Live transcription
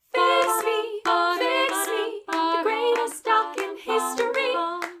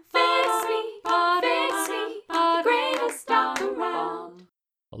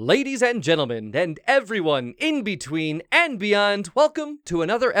Ladies and gentlemen, and everyone in between and beyond, welcome to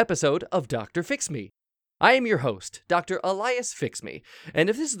another episode of Dr. Fix Me. I am your host, Dr. Elias Fix Me, and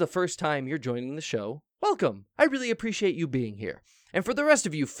if this is the first time you're joining the show, welcome. I really appreciate you being here. And for the rest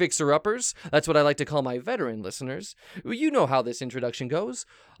of you fixer-uppers, that's what I like to call my veteran listeners, you know how this introduction goes.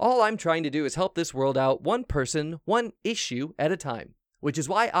 All I'm trying to do is help this world out one person, one issue at a time, which is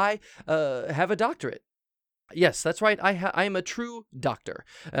why I have a doctorate. Yes, that's right. I am a true doctor.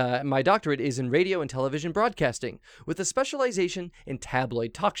 My doctorate is in radio and television broadcasting, with a specialization in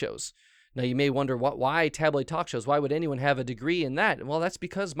tabloid talk shows. Now, you may wonder, why tabloid talk shows? Why would anyone have a degree in that? Well, that's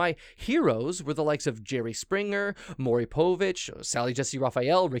because my heroes were the likes of Jerry Springer, Maury Povich, Sally Jesse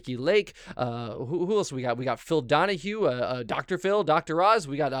Raphael, Ricky Lake. Who else we got? We got Phil Donahue, Dr. Phil, Dr. Oz.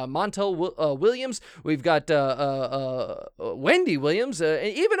 We got Montel Williams. We've got Wendy Williams, and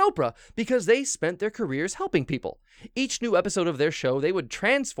even Oprah, because they spent their careers helping people. Each new episode of their show, they would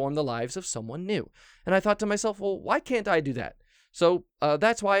transform the lives of someone new. And I thought to myself, well, why can't I do that? So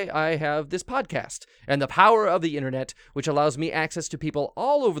that's why I have this podcast and the power of the internet, which allows me access to people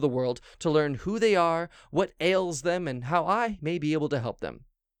all over the world to learn who they are, what ails them, and how I may be able to help them.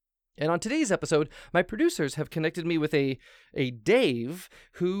 And on today's episode, my producers have connected me with a Dave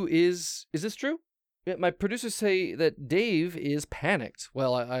who is this true? Yeah, my producers say that Dave is panicked.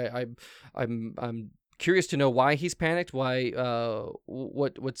 Well, I'm curious to know why he's panicked, why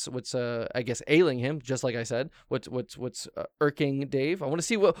what's I guess ailing him, just like I said. What's irking Dave. I want to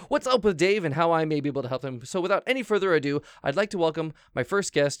see what's up with Dave and how I may be able to help him. So without any further ado, I'd like to welcome my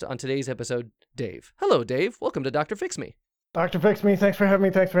first guest on today's episode, Dave. Hello, Dave. Welcome to Dr. Fix Me. Dr. Fix Me, thanks for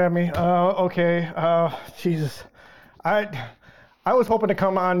having me. Okay. Jesus. I was hoping to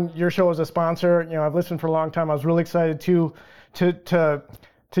come on your show as a sponsor. You know, I've listened for a long time. I was really excited to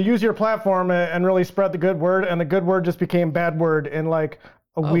use your platform and really spread the good word, and the good word just became bad word in like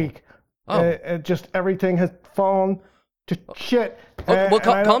a week. It just, everything has fallen to shit.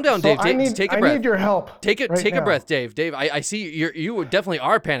 Calm down, Dave. Take a breath. I need your help. Take a breath, Dave. Dave, I see you definitely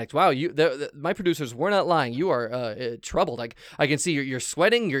are panicked. Wow, my producers were not lying. You are troubled. I can see you're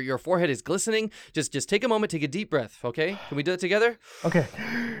sweating. Your forehead is glistening. Just take a moment, take a deep breath. Okay, can we do it together? Okay.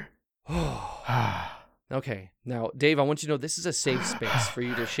 Okay, now, Dave, I want you to know this is a safe space for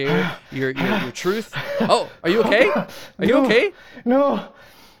you to share your truth. Oh, are you okay? Are you okay? No.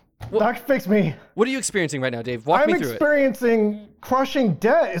 Doctor, Fix Me. What are you experiencing right now, Dave? Walk me through it. I'm experiencing crushing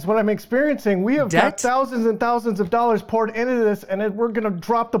debt is what I'm experiencing. We have got thousands and thousands of dollars poured into this, and we're going to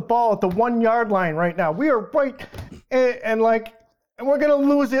drop the ball at the 1 yard line right now. We are right, and we're going to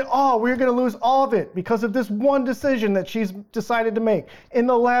lose it all. We're going to lose all of it because of this one decision that she's decided to make in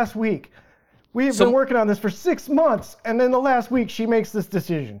the last week. We've been working on this for 6 months, and then the last week she makes this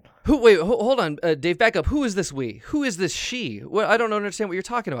decision. Hold on, Dave, back up. Who is this we? Who is this she? Well, I don't understand what you're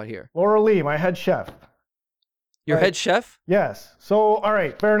talking about here. Laura Lee, my head chef. Your head chef? Yes. So, all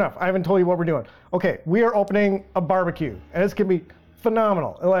right, fair enough. I haven't told you what we're doing. Okay, we are opening a barbecue, and it's going to be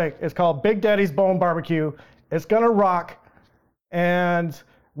phenomenal. It's called Big Daddy's Bone Barbecue. It's going to rock, and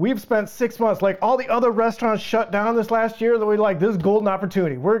we've spent 6 months, like all the other restaurants shut down this last year, that we this is golden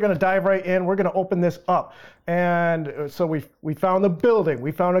opportunity. We're going to dive right in. We're going to open this up. And so we found the building.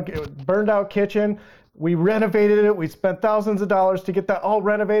 We found a burned out kitchen. We renovated it. We spent thousands of dollars to get that all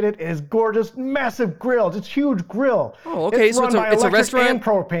renovated. It is gorgeous, massive grill. It's a huge grill. Oh, okay. It's run by it's a electric restaurant and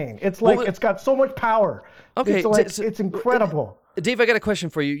propane. It's got so much power. Okay. It's incredible. Dave, I got a question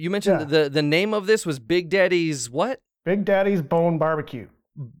for you. You mentioned the name of this was Big Daddy's what? Big Daddy's Bone Barbecue.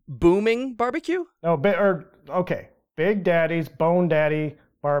 Booming barbecue? No, Big Daddy's Bone Daddy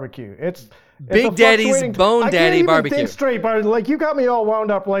Barbecue. It's Big Daddy's Bone Daddy Barbecue. I can't even think straight, but you got me all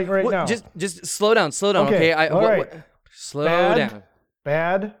wound up right now. Just slow down. Okay. All right. Slow down.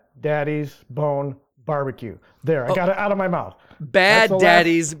 Bad Daddy's Bone Barbecue. There, I got it out of my mouth. Bad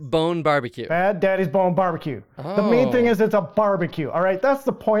Daddy's Bone Barbecue. Bad Daddy's Bone Barbecue. Oh. The main thing is it's a barbecue. All right, that's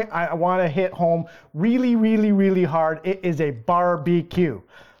the point I want to hit home really, really, really hard. It is a barbecue.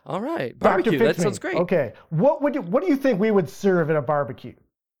 All right, barbecue. That sounds great. Okay, what do you think we would serve at a barbecue?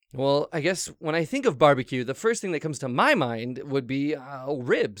 Well, I guess when I think of barbecue, the first thing that comes to my mind would be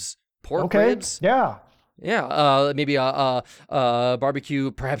ribs, pork ribs. Yeah. Yeah. Maybe a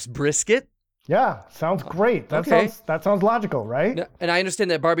barbecue, perhaps brisket. Yeah, sounds great. That sounds logical, right? And I understand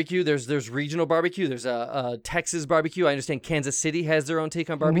that barbecue, there's regional barbecue, there's a Texas barbecue. I understand Kansas City has their own take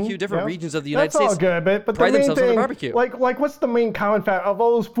on barbecue. Different regions of the United States. That's all good, but pride the main themselves thing, on the barbecue. Like what's the main common factor of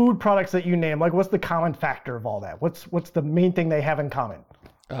all those food products that you name? Like, what's the common factor of all that? What's the main thing they have in common?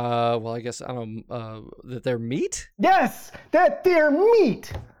 Well, I guess I don't that they're meat. Yes, that they're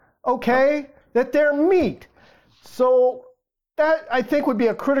meat. Okay, that they're meat. So That, I think, would be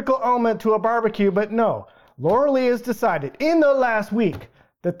a critical element to a barbecue, but no. Laura Lee has decided in the last week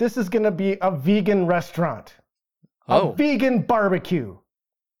that this is going to be a vegan restaurant. Oh. A vegan barbecue.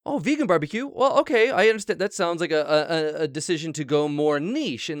 Oh, vegan barbecue? Well, okay, I understand. That sounds like a decision to go more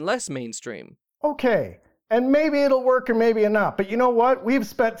niche and less mainstream. Okay, and maybe it'll work or maybe not. But you know what? We've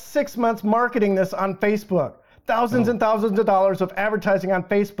spent 6 months marketing this on Facebook. Thousands and thousands of dollars of advertising on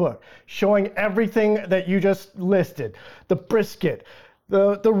Facebook, showing everything that you just listed. The brisket,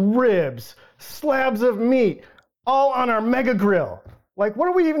 the ribs, slabs of meat, all on our mega grill. Like, what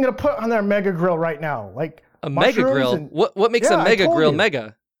are we even going to put on our mega grill right now? Like a mega grill? What makes a mega grill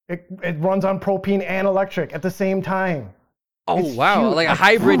mega? It runs on propane and electric at the same time. Oh, it's wow. huge. Like a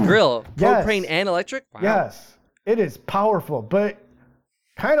hybrid grill. Yes. Propane and electric? Wow. Yes. It is powerful, but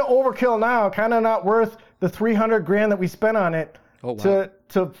kind of overkill now, kind of not worth the $300,000 that we spent on it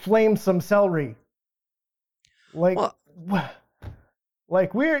to flame some celery. Like,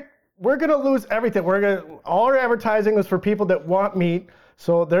 like we're gonna lose everything. All our advertising was for people that want meat,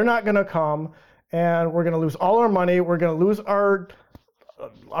 so they're not gonna come, and we're gonna lose all our money. We're gonna lose our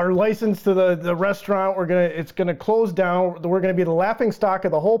license to the restaurant. It's gonna close down. We're gonna be the laughing stock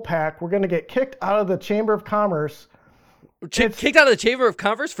of the whole pack. We're gonna get kicked out of the Chamber of Commerce. Kicked out of the Chamber of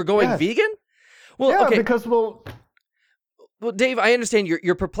Commerce for going vegan? Well, yeah, okay. because Well, Dave, I understand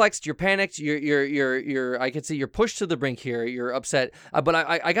you're perplexed, you're panicked, you're I could see you're pushed to the brink here, you're upset. But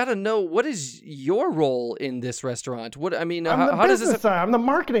I gotta know, what is your role in this restaurant? How does this? I'm the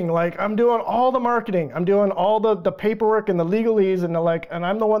marketing. Like, I'm doing all the marketing. I'm doing all the paperwork and the legalese and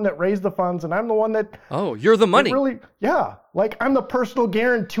I'm the one that raised the funds, and I'm the one that. Oh, you're the money. Really, yeah. Like, I'm the personal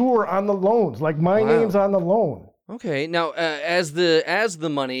guarantor on the loans. Like, my name's on the loan. Okay, now as the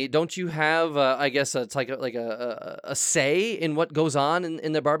money, don't you have I guess it's like a say in what goes on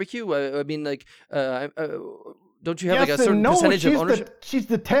in the barbecue? Don't you have like a certain percentage of ownership? She's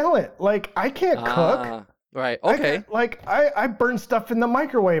the talent. Like, I can't cook. Right. Okay. I burn stuff in the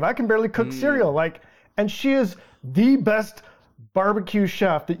microwave. I can barely cook cereal. Like, and she is the best barbecue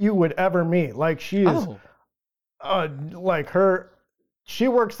chef that you would ever meet. Like, she is she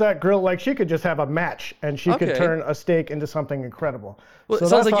works that grill like she could just have a match and she could turn a steak into something incredible. Well, so it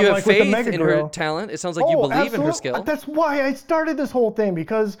sounds like you have faith in her talent. It sounds like you believe in her skill. That's why I started this whole thing,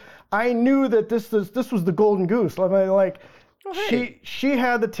 because I knew that this was the golden goose. She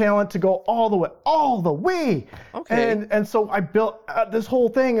had the talent to go all the way. Okay. And so I built this whole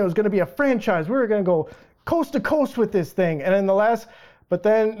thing. It was going to be a franchise. We were going to go coast to coast with this thing. And in the last. But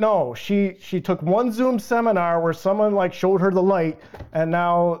then, no, she took one Zoom seminar where someone showed her the light, and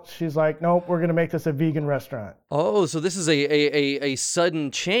now she's like, nope, we're going to make this a vegan restaurant. Oh, so this is a sudden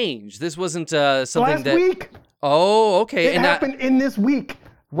change. This wasn't something last week. Oh, okay. It happened in this week,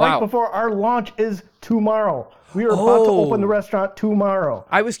 right before our launch is tomorrow. We are about to open the restaurant tomorrow.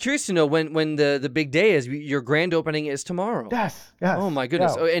 I was curious to know when the big day is. Your grand opening is tomorrow. Yes. Oh, my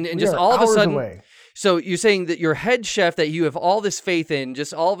goodness. Yeah, and just all of a sudden. Away. So you're saying that your head chef that you have all this faith in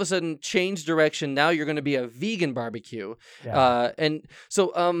just all of a sudden changed direction. Now you're going to be a vegan barbecue. Yeah. And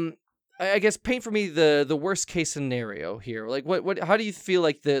so I guess paint for me the worst case scenario here. Like how do you feel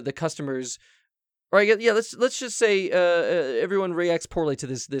like the customers, or I guess, let's just say everyone reacts poorly to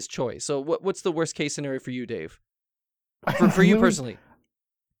this choice. So what's the worst case scenario for you, Dave? For you personally.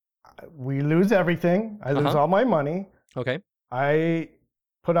 We lose everything. I lose all my money. Okay. I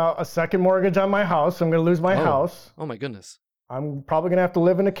put out a second mortgage on my house. I'm going to lose my house. Oh my goodness. I'm probably going to have to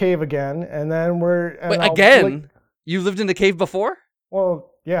live in a cave again. And then again? You lived in a cave before?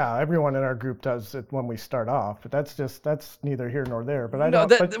 Well, yeah, everyone in our group does it when we start off, but that's neither here nor there. But I don't.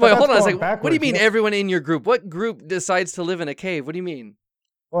 Wait, hold on a second. What do you mean everyone in your group? What group decides to live in a cave? What do you mean?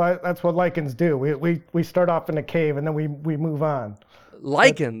 Well, that's what lichens do. We start off in a cave and then we move on.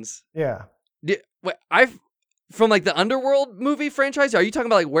 Lichens? Yeah. From the Underworld movie franchise? Are you talking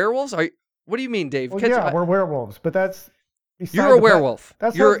about werewolves? What do you mean, Dave? Well, we're werewolves, but that's. You're a werewolf.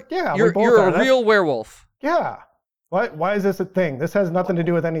 You're a real werewolf. Yeah. Why is this a thing? This has nothing to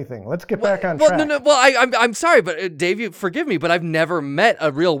do with anything. Let's get back on track. No. Well, I'm sorry, but Dave, you forgive me, but I've never met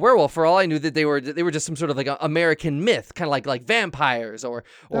a real werewolf. For all I knew, that they were just some sort of American myth, kind of like vampires or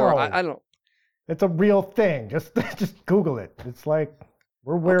I don't know. It's a real thing. Just Google it. It's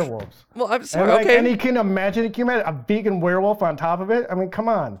we're werewolves. Well, I'm sorry. Okay. And you can imagine a vegan werewolf on top of it. I mean, come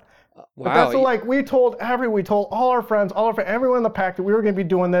on. Wow. But that's we told all our friends, everyone in the pack that we were going to be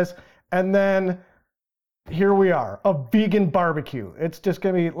doing this, and then here we are, a vegan barbecue. It's just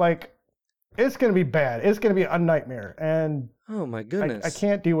going to be it's going to be bad. It's going to be a nightmare, and oh my goodness, I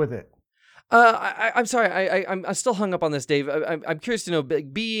can't deal with it. I'm sorry. I'm still hung up on this, Dave. I'm curious to know,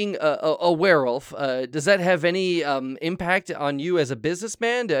 being a werewolf, does that have any impact on you as a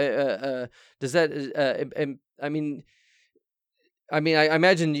businessman? Does that? I mean, I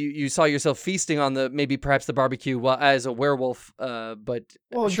imagine you saw yourself feasting on perhaps the barbecue as a werewolf. But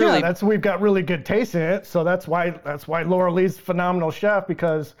Well, surely, yeah, we've got really good taste in it, so that's why Laura Lee's a phenomenal chef,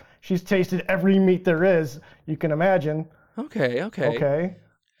 because she's tasted every meat there is you can imagine. Okay. Okay.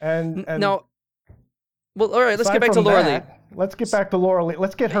 And now, well, all right. Let's aside get back to from Laura Lee. that, let's get back to Laura Lee.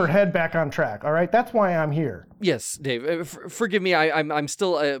 Let's get her head back on track. All right, that's why I'm here. Yes, Dave. Forgive me. I'm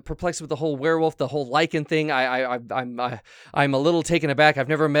still perplexed with the whole werewolf, the whole lichen thing. I'm a little taken aback. I've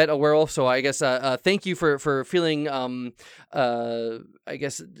never met a werewolf, so I guess thank you for feeling thank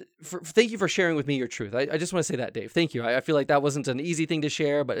you for sharing with me your truth. I just want to say that, Dave. Thank you. I feel like that wasn't an easy thing to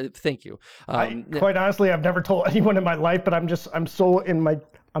share, but thank you. Quite honestly, I've never told anyone in my life, but I'm so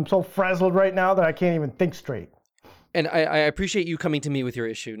frazzled right now that I can't even think straight. And I appreciate you coming to me with your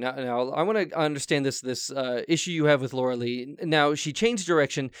issue. Now I want to understand this issue you have with Laura Lee. Now, she changed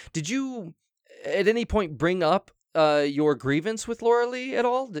direction. Did you at any point bring up your grievance with Laura Lee at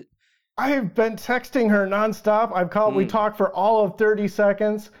all? I've been texting her nonstop. I've called. We talked for all of 30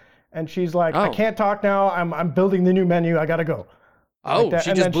 seconds, and she's like, "I can't talk now. I'm building the new menu. I gotta go." Oh,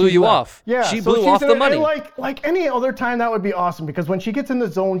 she just blew you off. Yeah, she blew off the money. Like any other time, that would be awesome, because when she gets in the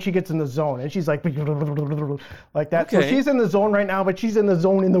zone, she gets in the zone, and she's like like that. Okay. So she's in the zone right now, but she's in the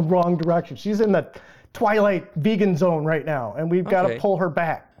zone in the wrong direction. She's in the Twilight vegan zone right now, and we've got to pull her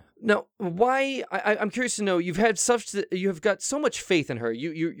back. Now, why? I'm curious to know. You have got so much faith in her.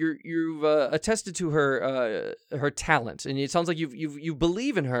 You've attested to her talent, and it sounds like you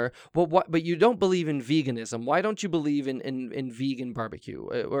believe in her. But you don't believe in veganism. Why don't you believe in vegan barbecue?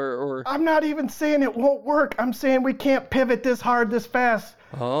 Or I'm not even saying it won't work. I'm saying we can't pivot this hard this fast.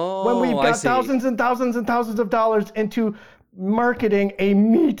 Oh, when we've got thousands and thousands and thousands of dollars into marketing a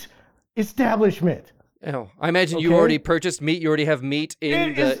meat establishment. Oh, I imagine you already purchased meat. You already have meat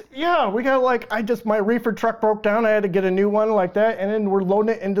in yeah, we got my reefer truck broke down. I had to get a new one like that, and then we're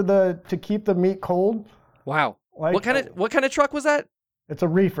loading it into to keep the meat cold. Wow. What kind of truck was that? It's a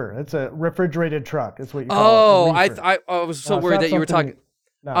reefer. It's a refrigerated truck. It's what you call it. Oh, I was so worried that you were talking.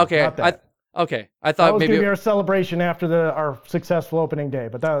 No, okay, not that. I thought that was maybe gonna be our celebration after our successful opening day,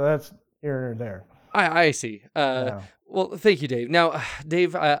 but that's here or there. I see. Well, thank you, Dave. Now,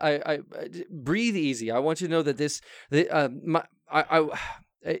 Dave, I breathe easy. I want you to know that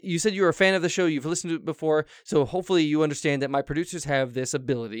you said you were a fan of the show. You've listened to it before, so hopefully you understand that my producers have this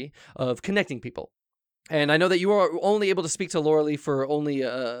ability of connecting people. And I know that you were only able to speak to Laura Lee for only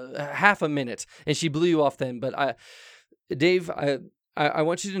half a minute, and she blew you off then. But Dave, I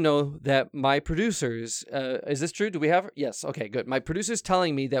want you to know that my producers, is this true? Do we have her? Yes. Okay, good. My producer's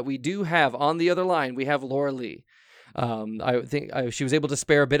telling me that we do have, on the other line, we have Laura Lee. I think she was able to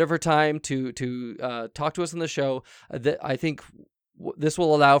spare a bit of her time to talk to us on the show. I think this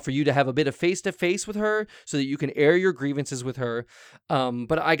will allow for you to have a bit of face-to-face with her so that you can air your grievances with her.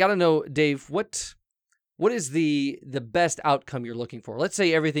 But I got to know, Dave, what is the best outcome you're looking for? Let's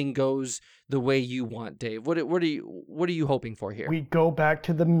say everything goes the way you want, Dave. What are you hoping for here? We go back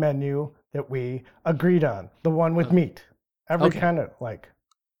to the menu that we agreed on, the one with meat. Every kind of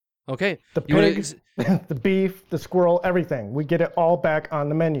Okay. The pig, the beef, the squirrel, everything. We get it all back on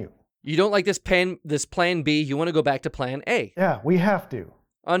the menu. You don't like this plan B. You want to go back to plan A. Yeah, we have to.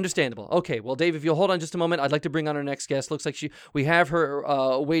 Understandable. Okay, well, Dave, if you'll hold on just a moment, I'd like to bring on our next guest. Looks like we have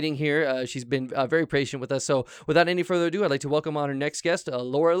her waiting here. She's been very patient with us. So without any further ado, I'd like to welcome on our next guest,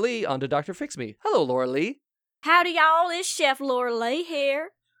 Laura Lee, onto Dr. Fix Me. Hello, Laura Lee. Howdy, y'all. It's Chef Laura Lee here.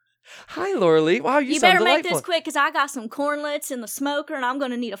 Hi, Laura Lee. Wow, you sound better delightful. make this quick, because I got some cornlets in the smoker, and I'm going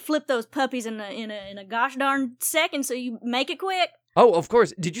to need to flip those puppies in a gosh darn second, so you make it quick. Oh, of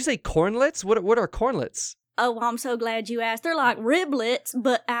course. Did you say cornlets? What are cornlets? Oh, I'm so glad you asked. They're like riblets,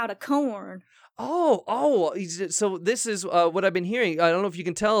 but out of corn. Oh, so this is what I've been hearing. I don't know if you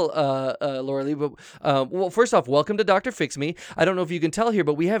can tell, Laura Lee, but well, first off, welcome to Dr. Fix Me. I don't know if you can tell here,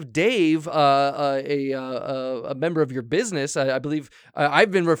 but we have Dave, a member of your business. I believe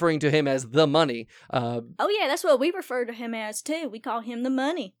I've been referring to him as the Money. Oh yeah, that's what we refer to him as too. We call him the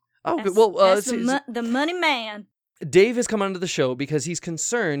Money. Oh, that's, well, that's the Money Man. Dave has come onto the show because he's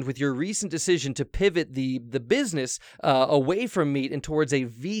concerned with your recent decision to pivot the business away from meat and towards a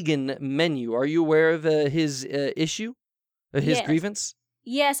vegan menu. Are you aware of his issue? His grievance?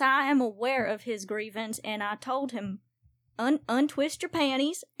 Yes, I am aware of his grievance, and I told him, untwist your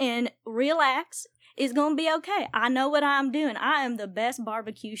panties and relax. it's gonna be okay. I know what I'm doing. I am the best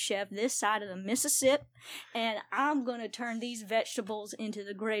barbecue chef this side of the Mississippi, and I'm gonna turn these vegetables into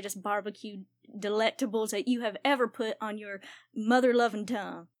the greatest barbecue delectables that you have ever put on your mother-loving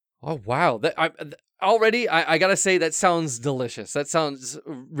tongue. Oh, wow. Already, I gotta say, that sounds delicious. That sounds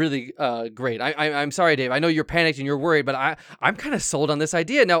really great. I'm sorry, Dave. I know you're panicked and you're worried, but I'm kind of sold on this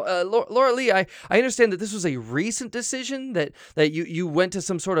idea. Now, Laura Lee, I understand that this was a recent decision, that you went to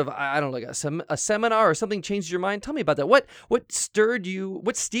some sort of, I don't know, like a seminar or something changed your mind. Tell me about that. What steered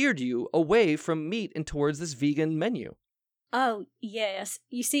you away from meat and towards this vegan menu? Oh, yes.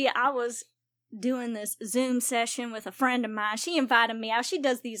 You see, I was doing this Zoom session with a friend of mine. She invited me out. She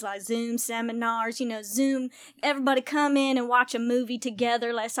does these like Zoom seminars, Zoom, everybody come in and watch a movie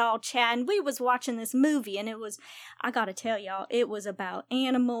together. Let's all chat. And we was watching this movie, and I gotta tell y'all, it was about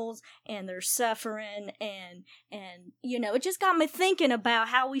animals and their suffering, and it just got me thinking about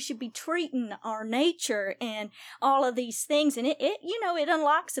how we should be treating our nature and all of these things. And it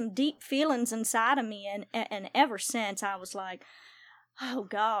unlocked some deep feelings inside of me. And ever since, I was like, oh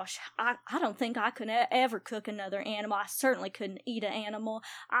gosh, I don't think I could ever cook another animal. I certainly couldn't eat an animal.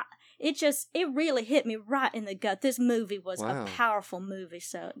 It really hit me right in the gut. This movie was a powerful movie,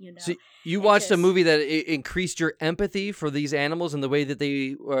 so. So you watched a movie that increased your empathy for these animals and the way that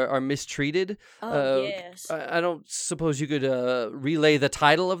they are mistreated. Oh, yes. I don't suppose you could relay the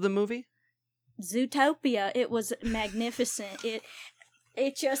title of the movie? Zootopia. It was magnificent.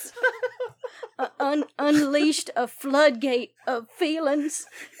 It just unleashed a floodgate of feelings.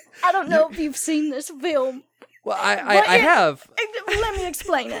 I don't know if you've seen this film. Well, I have. Let me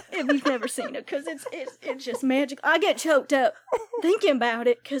explain it if you've never seen it, because it's just magical. I get choked up thinking about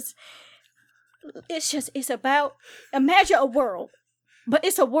it, because it's about, imagine a world, but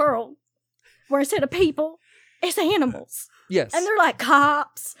it's a world where instead of people, it's animals. Yes. And they're like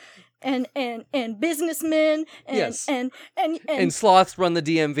cops and businessmen and yes. and sloths run the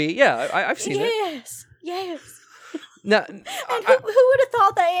DMV. Yeah, I've seen it. Yes. Now, and who would have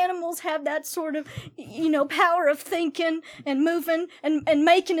thought that animals have that sort of, power of thinking and moving and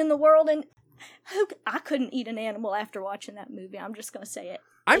making in the world? And I couldn't eat an animal after watching that movie. I'm just going to say it.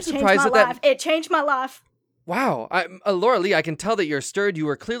 I'm surprised that it changed my life. Wow. Laura Lee, I can tell that you're stirred. You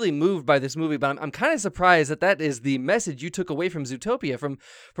were clearly moved by this movie, but I'm kind of surprised that is the message you took away from Zootopia.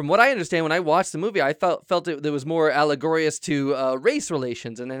 From what I understand, when I watched the movie, I felt it was more allegorious to race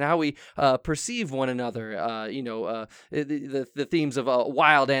relations and how we perceive one another. The themes of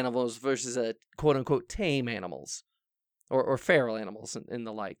wild animals versus quote-unquote tame animals. Or feral animals and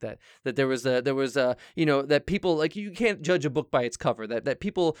the like, that there was that people, like, you can't judge a book by its cover, that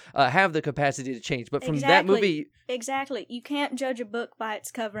people have the capacity to change. But from that movie, exactly, you can't judge a book by its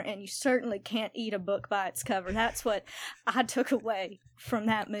cover, and you certainly can't eat a book by its cover. That's what I took away from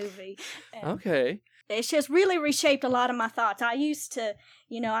that movie. And okay. It's just really reshaped a lot of my thoughts. I used to,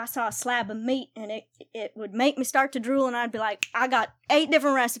 I saw a slab of meat and it would make me start to drool, and I'd be like, I got 8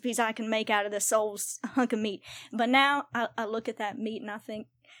 different recipes I can make out of this old hunk of meat. But now I look at that meat and I think,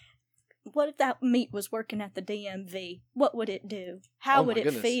 what if that meat was working at the DMV? What would it do? How would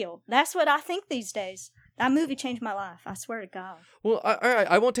it feel? That's what I think these days. That movie changed my life. I swear to God. Well,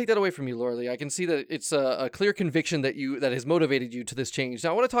 I won't take that away from you, Laura Lee. I can see that it's a clear conviction that has motivated you to this change. Now,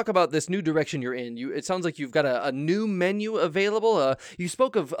 I want to talk about this new direction you're in. It sounds like you've got a new menu available. You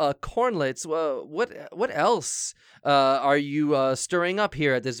spoke of cornlets. What else are you stirring up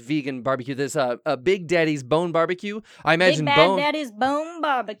here at this vegan barbecue? This Big Daddy's Bone Barbecue. I imagine Big Bad Daddy's Bone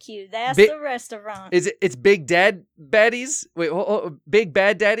Barbecue. That's the restaurant. It's Big Dad Baddies? Wait, Big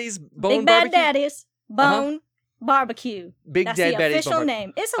Bad Daddy's Bone Barbecue? Big Bad Daddy's Bone Barbecue. That's the Daddy's official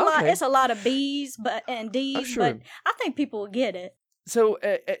name. It's a lot. It's a lot of B's and D's, sure. but I think people will get it. So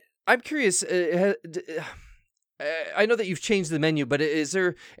I'm curious. I know that you've changed the menu, but is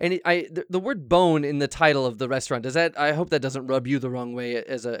there any? The word "bone" in the title of the restaurant, does that? I hope that doesn't rub you the wrong way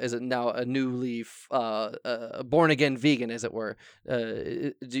as a now a newly born again vegan, as it were.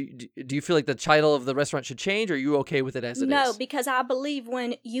 Do you feel like the title of the restaurant should change, or are you okay with it as it is? No, because I believe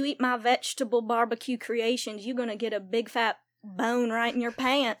when you eat my vegetable barbecue creations, you're gonna get a big fat bone right in your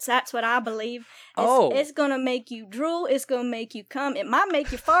pants. That's what I believe. It's gonna make you drool. It's gonna make you come. It might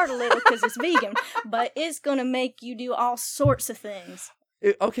make you fart a little because it's vegan, but it's gonna make you do all sorts of things.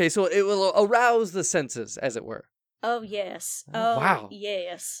 Okay, so it will arouse the senses, as it were. Oh, yes. Oh, Oh, wow.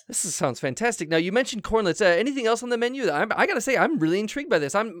 yes. Sounds fantastic. Now, you mentioned cornlets. Anything else on the menu? I got to say, I'm really intrigued by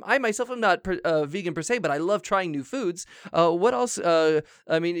this. I myself am not vegan per se, but I love trying new foods. What else?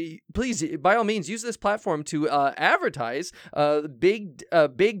 I mean, please, by all means, use this platform to advertise Big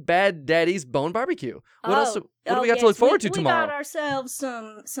Bad Daddy's Bone Barbecue. What else? What do we got to look forward to tomorrow? We got ourselves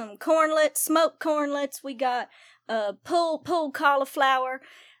some cornlets, smoked cornlets. We got pulled cauliflower.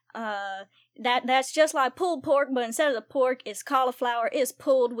 That's just like pulled pork, but instead of the pork, it's cauliflower. It's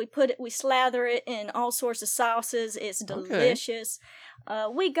pulled. We slather it in all sorts of sauces. It's delicious.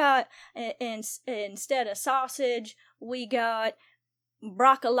 We got instead of sausage, we got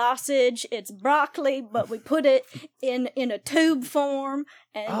broccolosage. It's broccoli, but we put it in a tube form.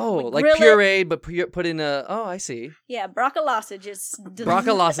 And we like grill pureed, but put in a. Oh, I see. Yeah, broccolosage is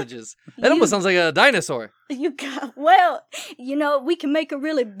Broccolosages. That almost sounds like a dinosaur. We can make a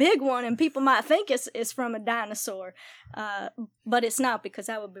really big one, and people might think it's from a dinosaur, but it's not, because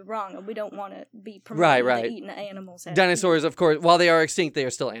that would be wrong, and we don't want to be promoting eating animals. Dinosaurs, of course, while they are extinct, they are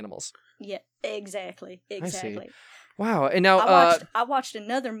still animals. Yeah, exactly. I see. Wow, and now I watched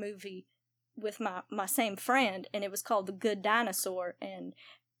another movie with my same friend, and it was called The Good Dinosaur, and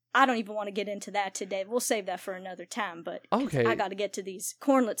I don't even want to get into that today. We'll save that for another time, but okay. I got to get to these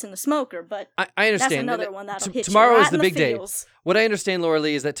cornlets in the smoker, but I understand. That's another one that'll hit tomorrow you right is the in big day. feels. What I understand, Laura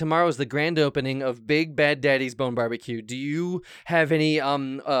Lee, is that tomorrow is the grand opening of Big Bad Daddy's Bone Barbecue. Do you have any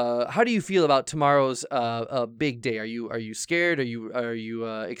how do you feel about tomorrow's big day? Are you scared? Are you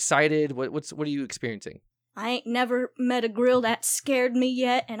excited? What are you experiencing? I ain't never met a grill that scared me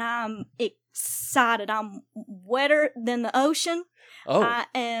yet, and I'm excited. I'm wetter than the ocean. Oh. I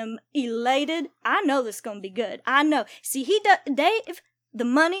am elated. I know this is gonna be good. I know. See, Dave, the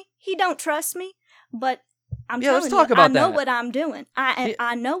money, he don't trust me, but I'm telling let's talk you, about I know that. what I'm doing.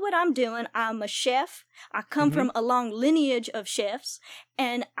 I know what I'm doing. I'm a chef. I come from a long lineage of chefs,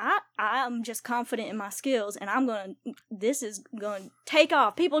 and I'm just confident in my skills, and this is gonna take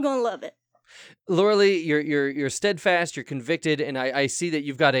off. People are gonna love it. Laura Lee, you're steadfast, you're convicted, and I see that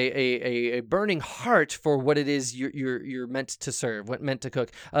you've got a burning heart for what it is you're meant to serve, what meant to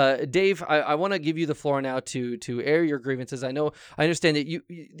cook. Dave, I want to give you the floor now to air your grievances. I understand that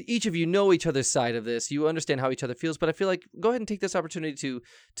each of you know each other's side of this. You understand how each other feels, but I feel like go ahead and take this opportunity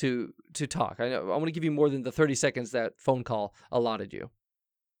to talk. I want to give you more than the 30 seconds that phone call allotted you.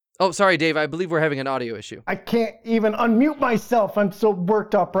 Oh, sorry, Dave. I believe we're having an audio issue. I can't even unmute myself. I'm so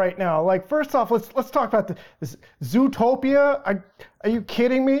worked up right now. Like, first off, let's talk about this Zootopia. Are you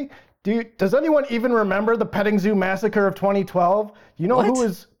kidding me? Does anyone even remember the petting zoo massacre of 2012? You know who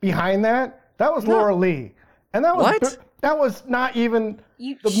was behind that? That was Laura Lee. And that was that was not even.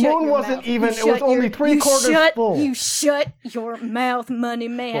 The moon wasn't even. It was only 3/4 full. You shut your mouth, money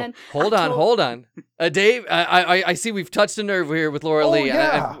man. Hold on. Dave, I see we've touched a nerve here with Laura Lee.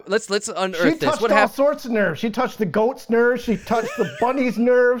 Yeah. Let's unearth this. She touched all sorts of nerves. She touched the goat's nerves. She touched the bunny's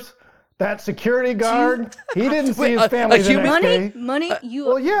nerves. That security guard, he didn't see his family the next day. Money,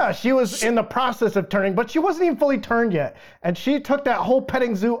 Well, yeah, she was in the process of turning, but she wasn't even fully turned yet. And she took that whole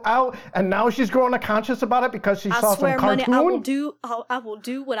petting zoo out, and now she's growing conscious about it because she saw some cartoon. Money, I will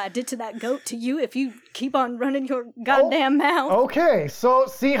do what I did to that goat to you if you keep on running your goddamn mouth. Okay, so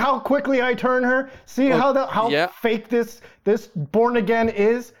see how quickly I turn her? See how fake this born again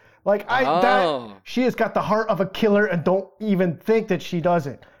is? Like she has got the heart of a killer, and don't even think that she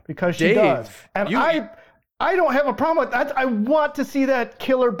doesn't. Because she does. And I don't have a problem with that. I want to see that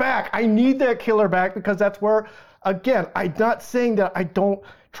killer back. I need that killer back because that's where, again, I'm not saying that I don't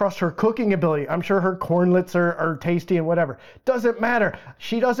trust her cooking ability. I'm sure her cornlets are tasty and whatever. Doesn't matter.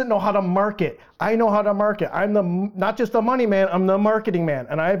 She doesn't know how to market. I know how to market. I'm not just the money man, I'm the marketing man.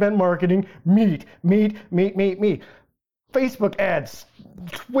 And I've been marketing meat. Facebook ads,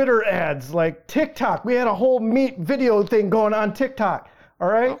 Twitter ads, like TikTok. We had a whole meat video thing going on TikTok. All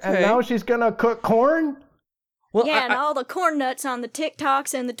right, okay. And now she's gonna cook corn? Well, and all the corn nuts on the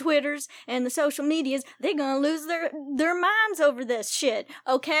TikToks and the Twitters and the social medias, they're gonna lose their minds over this shit.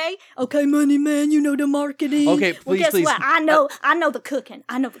 Okay, money man, you know the marketing. Okay, please, well, guess please. what? I know the cooking.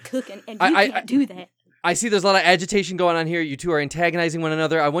 And you can't do that. I see there's a lot of agitation going on here. You two are antagonizing one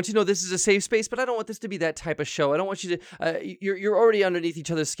another. I want you to know this is a safe space, but I don't want this to be that type of show. I don't want you to, you're already underneath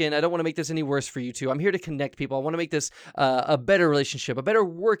each other's skin. I don't want to make this any worse for you two. I'm here to connect people. I want to make this a better relationship, a better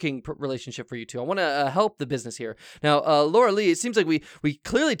working relationship for you two. I want to help the business here. Now, Laura Lee, it seems like we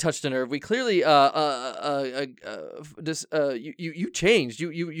clearly touched a nerve. We clearly, you changed.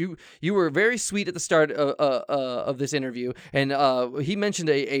 You were very sweet at the start of this interview, and he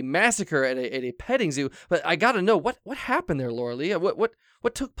mentioned a massacre at a petting zoo. But I got to know what happened there, Laura Lee.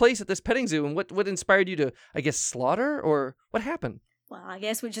 What took place at this petting zoo, and what inspired you to, I guess, slaughter, or what happened? Well, I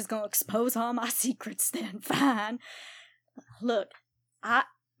guess we're just gonna expose all my secrets then. Fine. Look,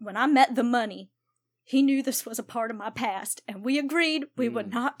 when I met the money, he knew this was a part of my past, and we agreed we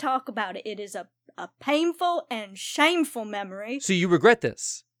would not talk about it. It is a painful and shameful memory. So you regret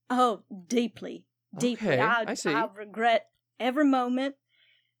this? Oh, deeply. Okay, I see. I regret every moment.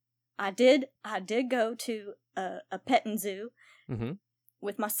 I did go to a petting zoo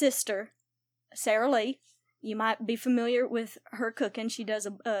with my sister, Sarah Lee. You might be familiar with her cooking. She does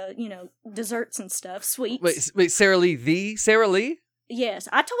desserts and stuff, sweets. Wait, Sarah Lee, the Sarah Lee? Yes,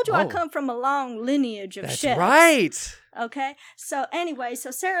 I told you I come from a long lineage of chefs. That's right. Okay, so anyway,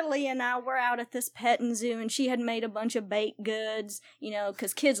 Sarah Lee and I were out at this petting zoo, and she had made a bunch of baked goods,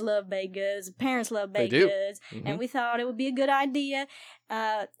 because kids love baked goods, parents love baked goods, and we thought it would be a good idea.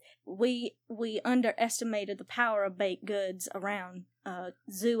 We underestimated the power of baked goods around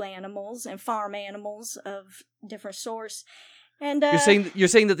zoo animals and farm animals of different sorts. And you're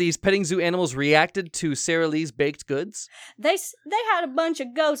saying that these petting zoo animals reacted to Sarah Lee's baked goods? They had a bunch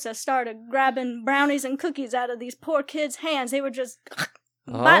of ghosts that started grabbing brownies and cookies out of these poor kids' hands. They were just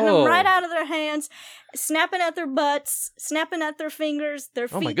biting them right out of their hands, snapping at their butts, snapping at their fingers, their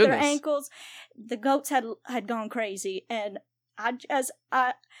feet, their ankles. The goats had gone crazy, and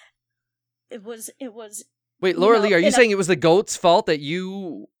it was. Wait, Laura Lee, are you saying it was the goats' fault that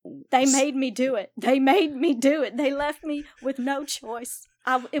you... They made me do it. They left me with no choice.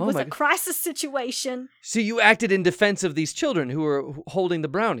 It was a crisis situation. So you acted in defense of these children who were holding the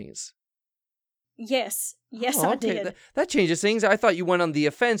brownies? Yes, I did. That changes things. I thought you went on the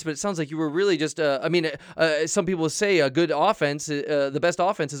offense, but it sounds like you were really just, some people say a good offense, the best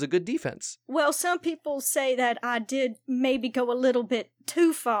offense is a good defense. Well, some people say that I did maybe go a little bit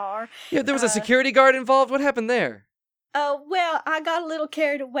too far. Yeah, there was a security guard involved. What happened there? Well, I got a little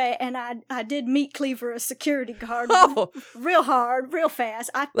carried away, and I did meat cleaver a security guard real hard, real fast.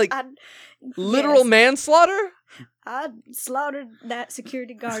 Literal manslaughter? I slaughtered that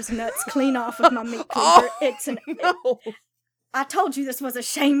security guard's nuts clean off with my meat cleaver. I told you this was a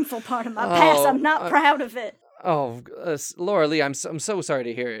shameful part of my past. I'm not proud of it. Laura Lee, I'm so sorry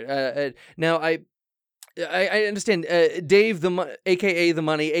to hear it. Now I understand. Dave, aka the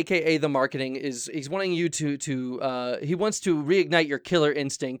money, aka the marketing, he's wanting you to he wants to reignite your killer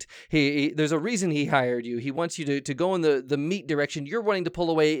instinct. There's a reason he hired you. He wants you to go in the meat direction. You're wanting to pull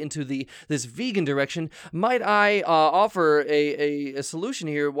away into this vegan direction. Might I offer a solution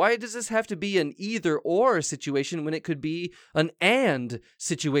here? Why does this have to be an either or situation when it could be an and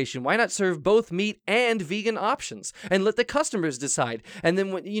situation? Why not serve both meat and vegan options and let the customers decide? And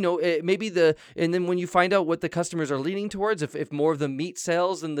then when when you find out what the customers are leaning towards, if more of the meat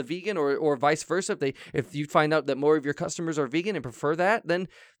sells than the vegan, or vice versa, if you find out that more of your customers are vegan and prefer that, then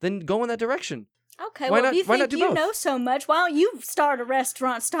if that direction. Okay, if you think you know so much, why don't you start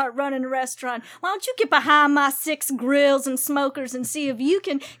running a restaurant? Why don't you get behind my 6 grills and smokers and see if you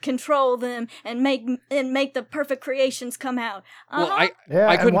can control them and make the perfect creations come out? Well, I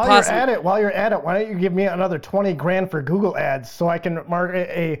and couldn't while you're at it, why don't you give me another $20,000 for Google ads so I can market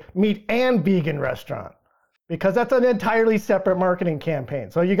a meat and vegan restaurant? Because that's an entirely separate marketing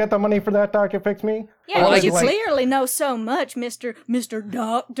campaign. So you got the money for that, Dr. Fix Me? Yeah, because you clearly know so much, Mr.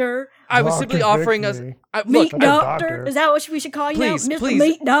 Doctor. I was simply offering us... Meat Doctor? Is that what we should call you now? Mr.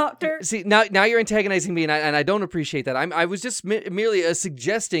 Meat Doctor? See, now you're antagonizing me, and I don't appreciate that. I was just merely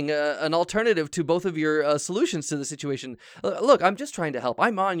suggesting an alternative to both of your solutions to the situation. Look, I'm just trying to help.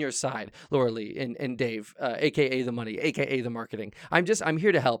 I'm on your side, Laura Lee and Dave, a.k.a. the money, a.k.a. the marketing. I'm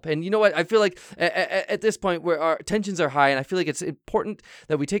here to help. And you know what? I feel like at this point where our tensions are high, and I feel like it's important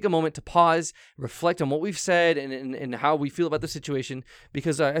that we take a moment to pause, reflect on what we've said and how we feel about the situation,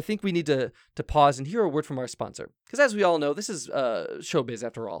 because I think we need to pause and hear a word from our sponsor. Because as we all know, this is showbiz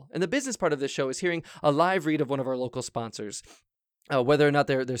after all. And the business part of this show is hearing a live read of one of our local sponsors. Whether or not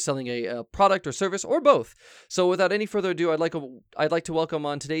they're selling a product or service or both. So without any further ado, I'd like to welcome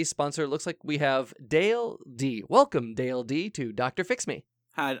on today's sponsor. It looks like we have Dale D. Welcome, Dale D, to Dr. Fix Me.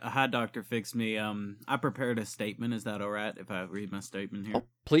 Hi, Dr. Fix Me. I prepared a statement. Is that all right if I read my statement here? Oh,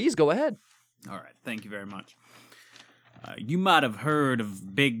 please go ahead. All right. Thank you very much. You might have heard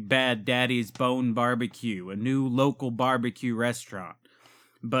of Big Bad Daddy's Bone Barbecue, a new local barbecue restaurant.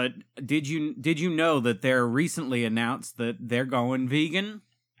 But did you know that they're recently announced that they're going vegan?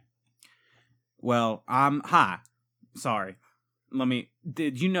 Well, sorry.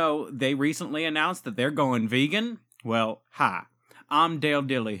 Did you know they recently announced that they're going vegan? Well, hi. I'm Dale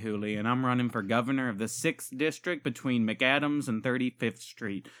Dillyhooly, and I'm running for governor of the 6th District between McAdams and 35th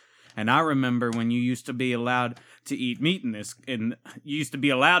Street. And I remember when you used to be allowed to eat meat you used to be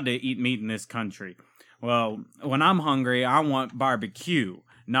allowed to eat meat in this country. Well, when I'm hungry, I want barbecue,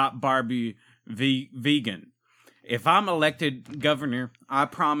 not vegan. If I'm elected governor, I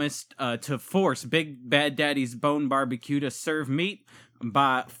promised to force Big Bad Daddy's Bone Barbecue to serve meat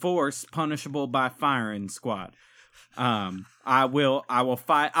by force, punishable by firing squad. I will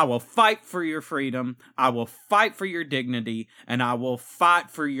fight for your freedom. I will fight for your dignity, and I will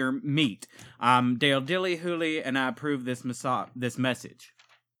fight for your meat. I'm Dale Dilly-Hooley, and I approve this message.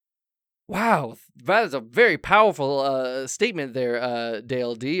 Wow, that is a very powerful statement there,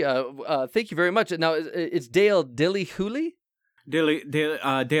 Dale D. Thank you very much. Now, it's Dale Dilly-Hooley?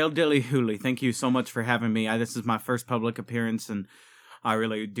 Dale Dilly-Hooley, thank you so much for having me. This is my first public appearance, and I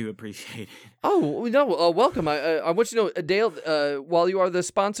really do appreciate it. Oh no, welcome. I want you to know, Dale. While you are the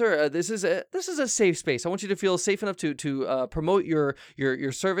sponsor, this is a safe space. I want you to feel safe enough to promote your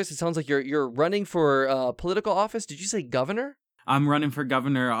service. It sounds like you're running for political office. Did you say governor? I'm running for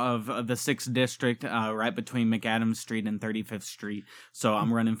governor of the 6th district, right between McAdams Street and 35th Street. So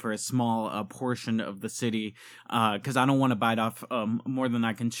I'm running for a small portion of the city because I don't want to bite off more than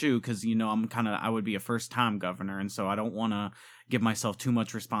I can chew because, I would be a first-time governor, and so I don't want to give myself too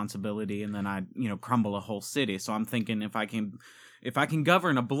much responsibility and then I, crumble a whole city. So I'm thinking if I can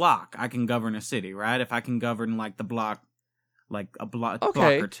govern a block, I can govern a city, right? If I can govern like a block block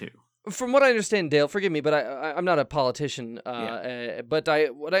or two. From what I understand, Dale, forgive me, but I'm not a politician. But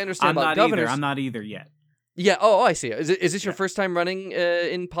what I understand about governors, I'm not either yet. Yeah. Oh, I see. Is this your first time running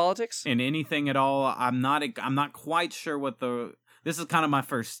in politics? In anything at all? I'm not quite sure this is kind of my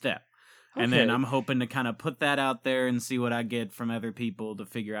first step. Okay. And then I'm hoping to kind of put that out there and see what I get from other people to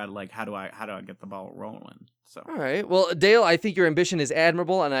figure out like how do I get the ball rolling. So all right, well, Dale, I think your ambition is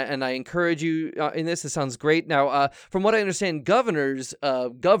admirable, and I encourage you in this. It sounds great. Now, from what I understand, governors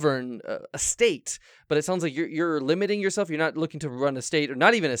govern a state, but it sounds like you're limiting yourself. You're not looking to run a state or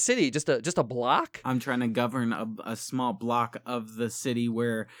not even a city, just a block. I'm trying to govern a small block of the city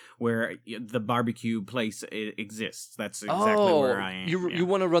where the barbecue place exists. That's exactly where I am. You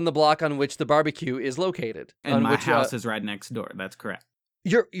want to run the block on which the barbecue is located, and my house is right next door. That's correct.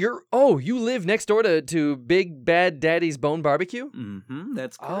 You live next door to Big Bad Daddy's Bone Barbecue? Mm-hmm,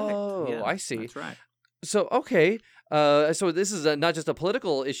 that's correct. Oh, yeah, I see. That's right. So, okay. So this is not just a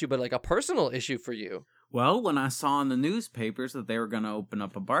political issue, but like a personal issue for you. Well, when I saw in the newspapers that they were going to open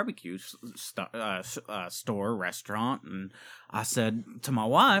up a barbecue store, restaurant, and I said to my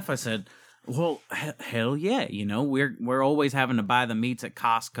wife, well, hell yeah, we're always having to buy the meats at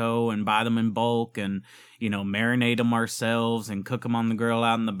Costco and buy them in bulk and, marinate them ourselves and cook them on the grill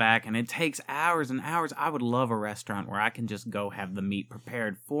out in the back. And it takes hours and hours. I would love a restaurant where I can just go have the meat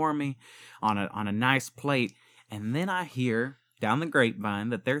prepared for me on a nice plate. And then I hear down the grapevine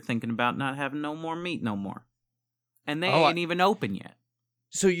that they're thinking about not having no more meat no more. And they ain't even open yet.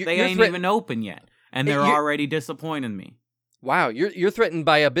 So they ain't even open yet. And they're already disappointing me. Wow, you're threatened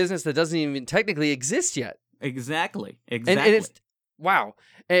by a business that doesn't even technically exist yet. Exactly. And it's wow.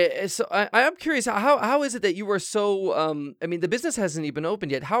 So I'm curious, how is it that you were so? The business hasn't even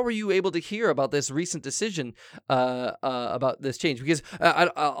opened yet. How were you able to hear about this recent decision about this change? Because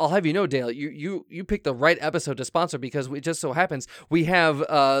I'll have you know, Dale, you picked the right episode to sponsor because it just so happens we have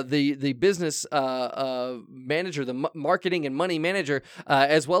the business manager, the marketing and money manager,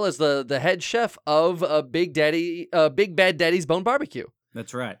 as well as the head chef of Big Bad Daddy's Bone Barbecue.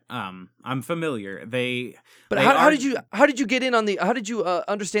 That's right. I'm familiar. How did you get in on how did you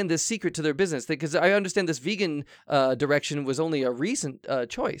understand this secret to their business? Because I understand this vegan direction was only a recent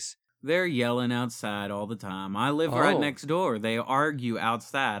choice. They're yelling outside all the time. I live right next door. They argue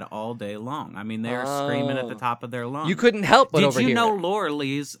outside all day long. I mean, they're screaming at the top of their lungs. You couldn't help but overhear. Did you know Laura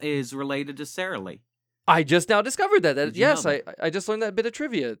Lee is related to Sarah Lee? I just now discovered that. Yes, I just learned that bit of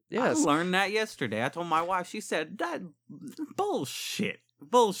trivia. Yes. I learned that yesterday. I told my wife, she said, that bullshit.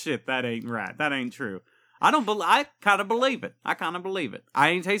 Bullshit, that ain't right. That ain't true. I kind of believe it. I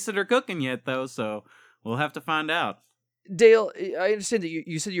ain't tasted her cooking yet, though, so we'll have to find out. Dale, I understand that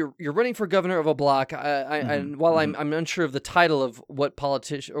you said you're running for governor of a block, and while I'm unsure of the title of what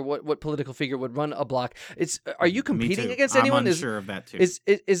politician or what political figure would run a block, are you competing against anyone? I'm unsure of that too.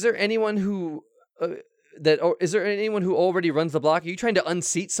 Is there anyone who is there anyone who already runs the block? Are you trying to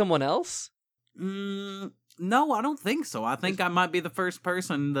unseat someone else? No, I don't think so. I think I might be the first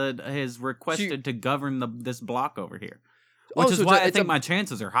person that has requested to govern this block over here, which is why I think my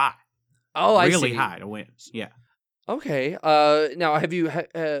chances are high. Oh, I see. Really high to win. Yeah. Okay. Now, have you?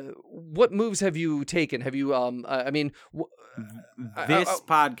 What moves have you taken? Have you? This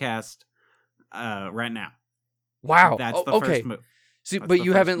podcast, right now. Wow. That's the first move. So, That's but the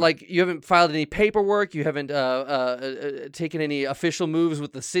you first haven't one. you haven't filed any paperwork. You haven't taken any official moves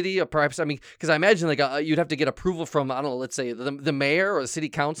with the city, or perhaps because I imagine you'd have to get approval from, I don't know, let's say the mayor or the city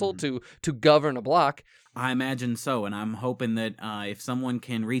council to govern a block. I imagine so, and I'm hoping that if someone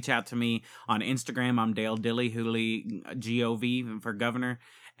can reach out to me on Instagram, I'm Dale Dillyhooly, GOV for governor,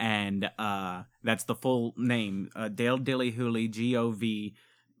 and that's the full name, Dale Dillyhooly, GOV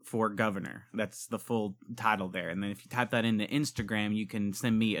for governor. That's the full title there. And then if you type that into Instagram, you can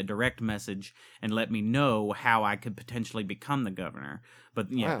send me a direct message and let me know how I could potentially become the governor.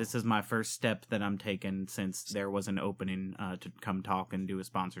 But yeah, Wow. This is my first step that I'm taking since there was an opening to come talk and do a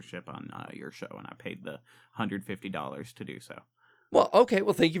sponsorship on your show, and I paid the $150 to do so. Well, okay.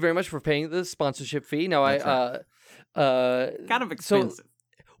 Well, thank you very much for paying the sponsorship fee. Now, That's Kind of expensive.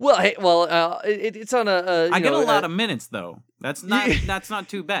 It's on a. I get a lot of minutes though. That's not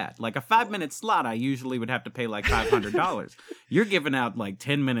too bad. Like a 5-minute slot, I usually would have to pay like $500. You're giving out like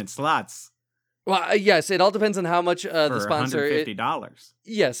 10-minute slots. Well, yes, it all depends on how much the sponsor. $150.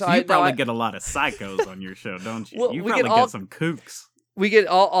 Yes, So you probably get a lot of psychos on your show, don't you? Well, You we probably get all- get some kooks. We get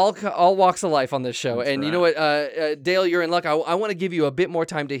all walks of life on this show, That's and you right. know what, Dale, you're in luck. I want to give you a bit more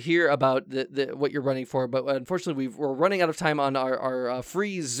time to hear about what you're running for, but unfortunately, we're running out of time on our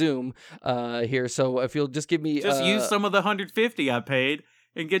free Zoom here. So if you'll just give me Just use some of the $150 I paid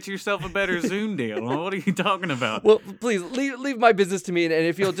and get yourself a better Zoom deal. What are you talking about? Well, please leave my business to me, and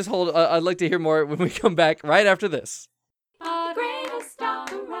if you'll just hold, I'd like to hear more when we come back right after this.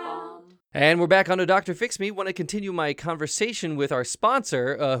 And we're back on to Dr. Fix Me. Want to continue my conversation with our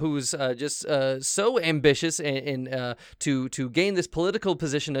sponsor, who's just so ambitious to gain this political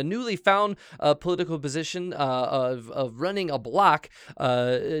position, a newly found political position of running a block.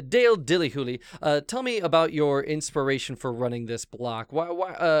 Dale Dillyhooly, tell me about your inspiration for running this block.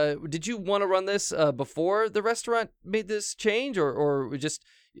 Why did you want to run this before the restaurant made this change, or just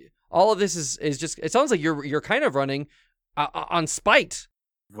all of this is just? It sounds like you're kind of running on spite.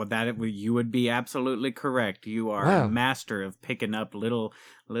 Well, you would be absolutely correct. You are Wow. a master of picking up little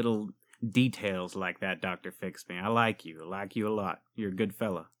details like that, Dr. Fix Me. I like you. I like you a lot. You're a good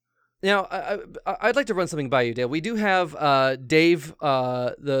fella. Now, I'd like to run something by you, Dale. We do have Dave,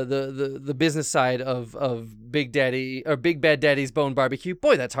 the business side of Big Daddy or Big Bad Daddy's Bone Barbecue.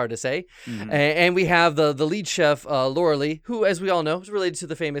 Boy, that's hard to say. Mhm. And we have the lead chef, Laura Lee, who, as we all know, is related to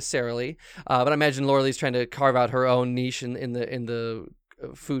the famous Sarah Lee. But I imagine Laura Lee's trying to carve out her own niche in the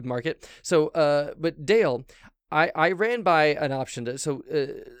food market. So, but Dale, I ran by an option. So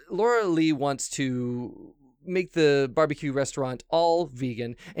Laura Lee wants to make the barbecue restaurant all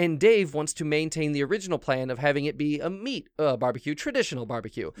vegan, and Dave wants to maintain the original plan of having it be a meat barbecue, traditional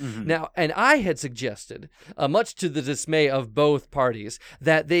barbecue. Mhm. Now, and I had suggested, much to the dismay of both parties,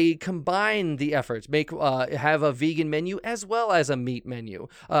 that they combine the efforts, have a vegan menu as well as a meat menu.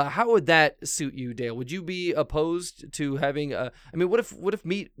 How would that suit you, Dale? Would you be opposed to having what if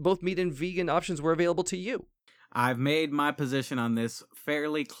both meat and vegan options were available to you? I've made my position on this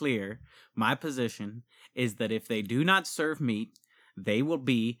fairly clear. My position is that if they do not serve meat, they will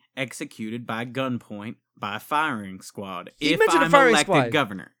be executed by gunpoint by a firing squad. You If mentioned a I'm firing elected squad.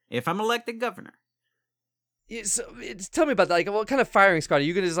 governor. If I'm elected governor. Tell me about that. Like, what kind of firing squad? Are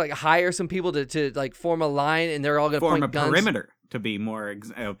you going to just hire some people to form a line, and they're all going to Form point a guns? perimeter, to be more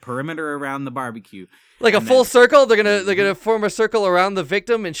a perimeter around the barbecue. Like a And full then- circle? They're gonna form a circle around the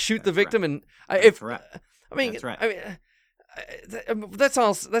victim and shoot the That's victim. right. And That's right. That's right.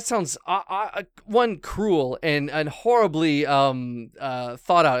 That sounds one cruel and horribly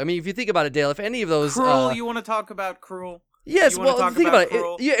thought out. I mean, if you think about it, Dale, if any of those Cruel, you want to talk about cruel? yes, you wanna well, talk think about about it.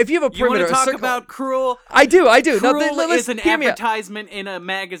 cruel? Yeah, if you have a You want perimeter, to a talk circle, about cruel? I do. Now, Cruel let's is an hear me out. advertisement in a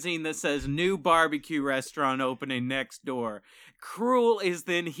magazine that says new barbecue restaurant opening next door. Cruel is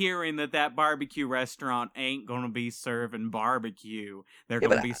then hearing that barbecue restaurant ain't gonna be serving barbecue. They're Yeah,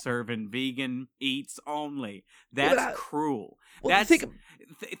 gonna but be serving vegan eats only. Yeah, but That's cruel. well, That's think-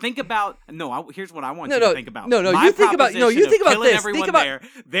 about no. Here's what I want No, you no, to think about. no, My you think about- no, you proposition think of about killing this. Think everyone about- there.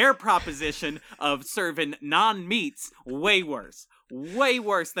 Their proposition of serving non-meats way worse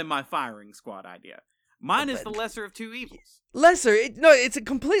than my firing squad idea. Mine is the lesser of two evils. Lesser, it's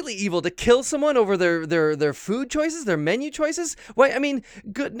completely evil to kill someone over their food choices, their menu choices. Why? I mean,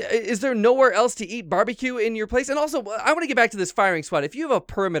 is there nowhere else to eat barbecue in your place? And also, I want to get back to this firing squad. If you have a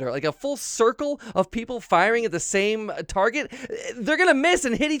perimeter, like a full circle of people firing at the same target, they're gonna miss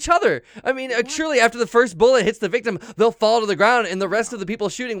and hit each other. I mean, surely after the first bullet hits the victim, they'll fall to the ground, and the rest of the people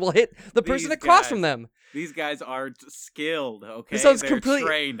shooting will hit the person These across guys- from them. These guys are skilled, okay? This sounds They're complete-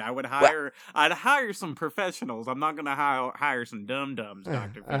 trained. I'd hire some professionals. I'm not gonna hire some dum-dums,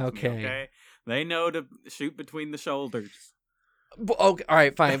 Dr. Fix Me, okay. okay? They know to shoot between the shoulders. Okay, all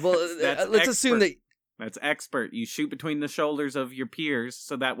right, fine. Well, That's let's assume that. That's expert. You shoot between the shoulders of your peers,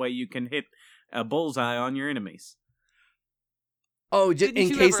 so that way you can hit a bullseye on your enemies. Oh, Didn't in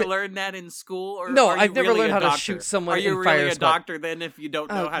you case ever learn that in school? Or No, are you I've never really learned a how to doctor? shoot someone Are you in really fire a spot. doctor then if you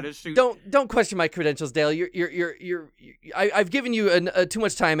don't know how to shoot? Don't question my credentials, Dale. I've given you too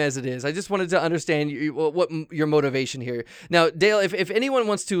much time as it is. I just wanted to understand what your motivation here. Now, Dale, if anyone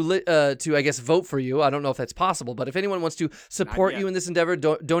wants to I guess vote for you, I don't know if that's possible, but if anyone wants to support you in this endeavor,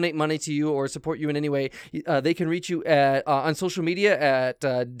 donate money to you or support you in any way, they can reach you at on social media at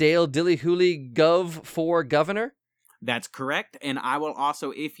Dale Dillyhooly Gov for Governor. That's correct. And I will also,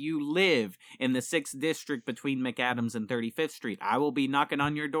 if you live in the 6th district between McAdams and 35th Street, I will be knocking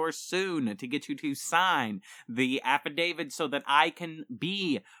on your door soon to get you to sign the affidavit so that I can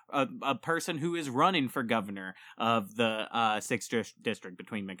be a person who is running for governor of the 6th district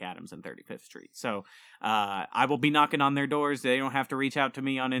between McAdams and 35th Street. So I will be knocking on their doors. They don't have to reach out to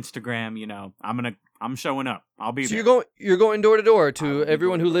me on Instagram. You know, I'm showing up. I'll be there. So you're going door to door to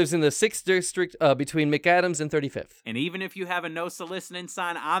everyone who lives in the 6th district between McAdams and 35th. And even if you have a no soliciting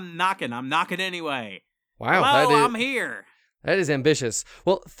sign, I'm knocking. I'm knocking anyway. Wow, Hello, I'm here. That is ambitious.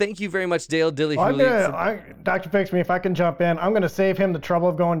 Well, thank you very much, Dale Dillyhooly. Dr. Fix Me, if I can jump in, I'm going to save him the trouble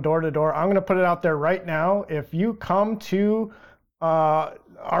of going door to door. I'm going to put it out there right now. If you come to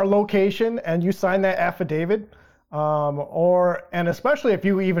our location and you sign that affidavit, and especially if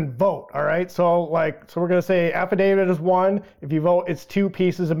you even vote, all right? So we're going to say affidavit is 1. If you vote, it's 2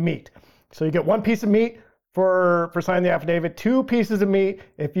 pieces of meat. So you get 1 piece of meat for signing the affidavit, 2 pieces of meat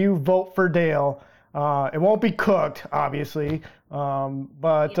if you vote for Dale. It won't be cooked, obviously,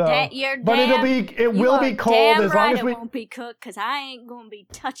 but it will be cold as long as it won't be cooked, because I ain't going to be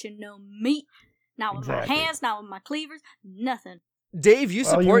touching no meat. Not with my hands, not with my cleavers, nothing. Dave, you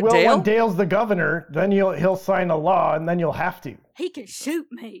support Dale? When Dale's the governor, then he'll sign a law, and then you'll have to. He can shoot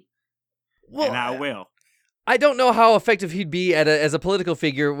me. Well, and I will. I don't know how effective he'd be as a political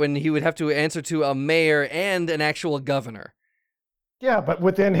figure when he would have to answer to a mayor and an actual governor. Yeah, but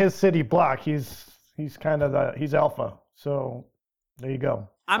within his city block, he's kind of he's alpha. So there you go.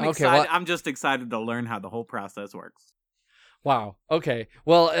 I'm excited. I'm just excited to learn how the whole process works. Wow. Okay.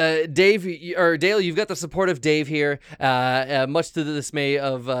 Well, Dale, you've got the support of Dave here, much to the dismay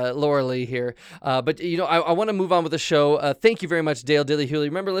of Laura Lee here. But, I want to move on with the show. Thank you very much, Dale Dillyhooly.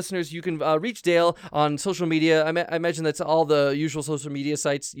 Remember, listeners, you can reach Dale on social media. I imagine that's all the usual social media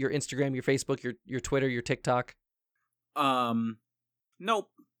sites, your Instagram, your Facebook, your Twitter, your TikTok.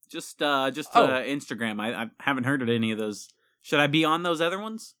 Nope. Just Instagram. I haven't heard of any of those. Should I be on those other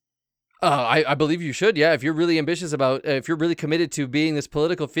ones? I believe you should, yeah. If you're really ambitious if you're really committed to being this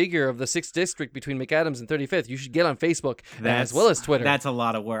political figure of the 6th district between McAdams and 35th, you should get on Facebook as well as Twitter. That's a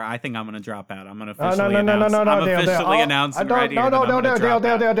lot of work. I think I'm going to drop out. I'm going to officially announce right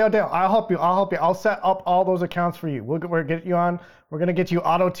here. Dale. I'll help you. I'll set up all those accounts for you. We'll get you on. We're going to get you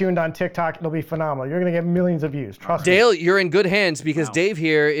auto-tuned on TikTok. It'll be phenomenal. You're going to get millions of views. Trust me. Dale, you're in good hands because Dave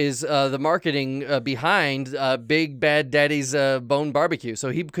here is the marketing behind Big Bad Daddy's Bone Barbecue. So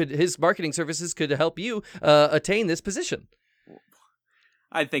his marketing services could help you attain this position.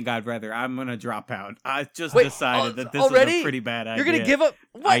 I think I'm going to drop out. I just decided that this already? is a pretty bad idea. You're going to give up?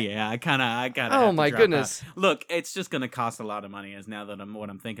 What? Yeah, I kind of. Oh my goodness! Look, it's just going to cost a lot of money. As now that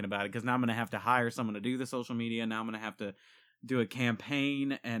I'm thinking about it, because now I'm going to have to hire someone to do the social media. Now I'm going to have to do a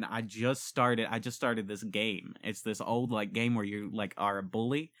campaign, and I just started this game. It's this old game where you are a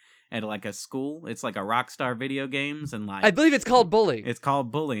bully at a school. It's like a Rockstar video games, and I believe it's called Bully. It's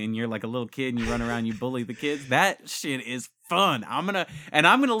called Bully, and you're like a little kid and you run around, you bully the kids. That shit is fun. I'm gonna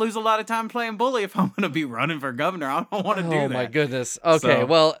lose a lot of time playing bully if I'm gonna be running for governor. I don't want to do that. Oh my goodness. Okay,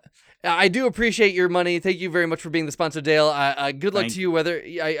 well, I do appreciate your money. Thank you very much for being the sponsor, Dale. Good luck to you. Whether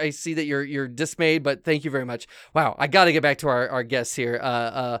I see that you're dismayed, but thank you very much. Wow, I got to get back to our guests here.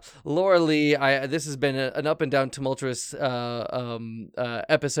 Laura Lee, this has been an up and down tumultuous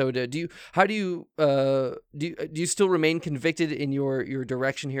episode. Do you still remain convicted in your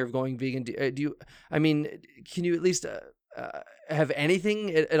direction here of going vegan? Can you at least have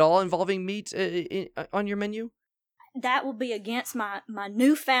anything at all involving meat on your menu? That will be against my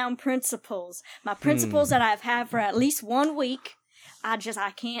newfound principles. My principles that I've had for at least 1 week. I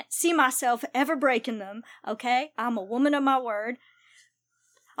can't see myself ever breaking them, okay? I'm a woman of my word.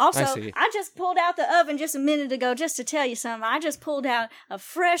 Also, I just pulled out the oven just a minute ago just to tell you something. I just pulled out a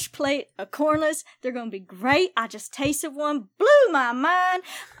fresh plate of cornless. They're going to be great. I just tasted one, blew my mind.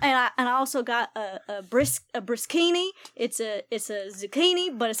 And I also got a briskini. It's a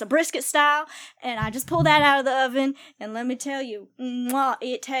zucchini, but it's a brisket style. And I just pulled that out of the oven. And let me tell you,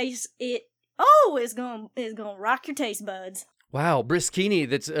 it tastes it's going to rock your taste buds. Wow, briskini.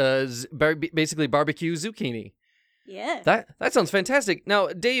 That's basically barbecue zucchini. Yeah. That sounds fantastic. Now,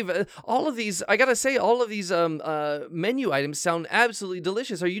 Dave, all of these, I gotta say, all of these menu items sound absolutely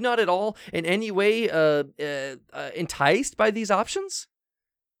delicious. Are you not at all in any way enticed by these options?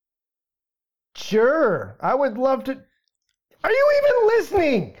 Sure, I would love to. Are you even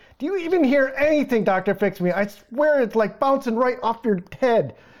listening? Do you even hear anything, Dr. Fix Me? I swear it's like bouncing right off your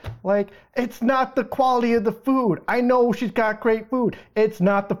head. Like, it's not the quality of the food. I know she's got great food. It's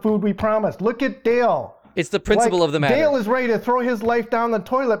not the food we promised. Look at Dale. It's the principle of the matter. Dale is ready to throw his life down the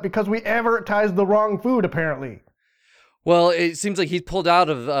toilet because we advertised the wrong food, apparently. Well, it seems like he's pulled out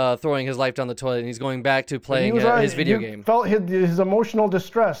of throwing his life down the toilet and he's going back to playing his video game. Felt his emotional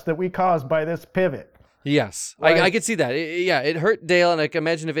distress that we caused by this pivot. Yes, Right. I could see that. It hurt Dale, and I can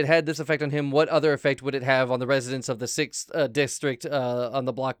imagine if it had this effect on him, what other effect would it have on the residents of the 6th district on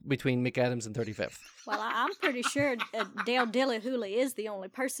the block between McAdams and 35th? Well, I'm pretty sure Dale Dillyhooly is the only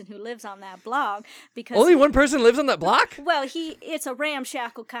person who lives on that block because Only one person lives on that block? well, it's a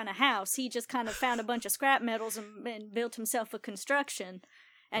ramshackle kind of house. He just kind of found a bunch of scrap metals and built himself a construction,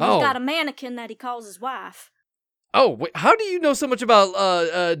 and Oh. he's got a mannequin that he calls his wife. Oh, wait, how do you know so much about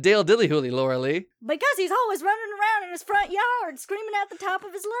Dale Dillyhooly, Laura Lee? Because he's always running around in his front yard, screaming at the top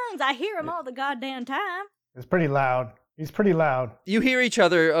of his lungs. I hear him all the goddamn time. It's pretty loud. He's pretty loud. You hear each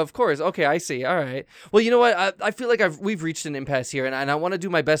other, of course. Okay, I see. All right. Well, you know what? I feel like we've reached an impasse here, and I want to do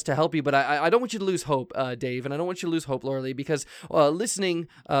my best to help you, but I don't want you to lose hope, Dave, and I don't want you to lose hope, Laura Lee, because listening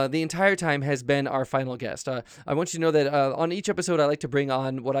the entire time has been our final guest. I want you to know that on each episode, I like to bring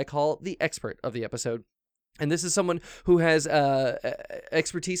on what I call the expert of the episode. And this is someone who has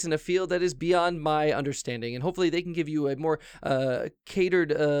expertise in a field that is beyond my understanding. And hopefully they can give you a more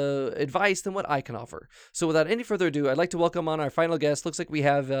catered advice than what I can offer. So without any further ado, I'd like to welcome on our final guest. Looks like we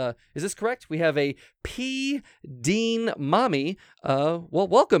have, is this correct? We have a P. Dean Mommy. Well,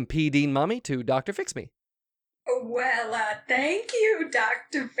 welcome, P. Dean Mommy, to Dr. Fix Me. Well, thank you,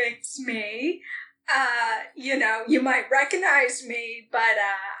 Dr. Fix Me. You might recognize me, but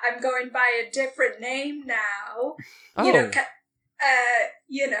I'm going by a different name now. Oh.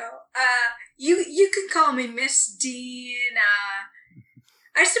 You can call me Miss Dean.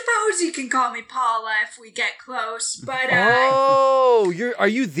 I suppose you can call me Paula if we get close, but Are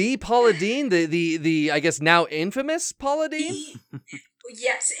you the Paula Dean? The I guess now infamous Paula Dean?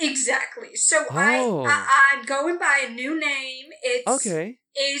 Yes, exactly. So Oh. I'm going by a new name. Okay.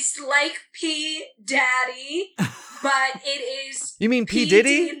 It's like P Daddy, but it is You mean P.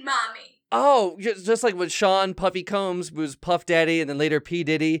 Diddy? Dean Mommy. Oh, just like with Sean Puffy Combs was Puff Daddy, and then later P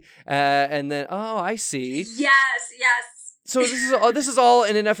Diddy, and then I see. Yes. So this is all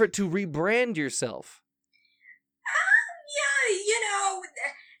in an effort to rebrand yourself. Yeah,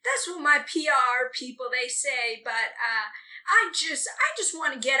 that's what my PR people they say, but I just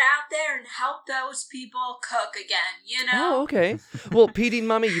want to get out there and help those people cook again, Oh, okay. Well, P. Dean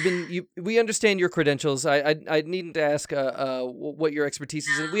Mommy, we understand your credentials. I needn't ask what your expertise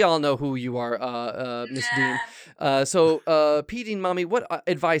is, and we all know who you are, Miss Dean. So, P. Dean Mommy, what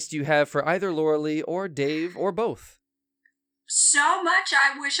advice do you have for either Laura Lee or Dave or both? So much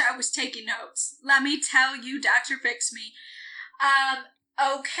I wish I was taking notes. Let me tell you, Dr. Fix Me.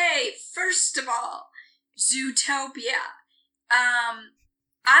 Okay, first of all, Zootopia.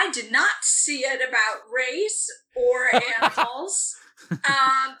 I did not see it about race or animals.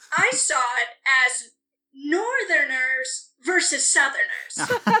 I saw it as Northerners versus Southerners.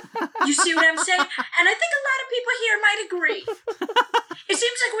 You see what I'm saying? And I think a lot of people here might agree. It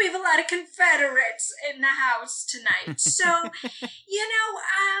seems like we have a lot of Confederates in the house tonight. So,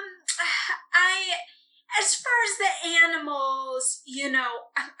 as far as the animals,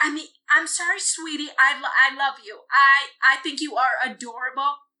 I mean, I'm sorry, sweetie. I love you. I think you are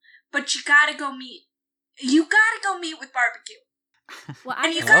adorable, but you gotta go meet. You gotta go meet with barbecue. Well,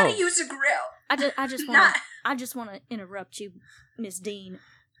 And you gotta use a grill. I just want to interrupt you, Miss Dean,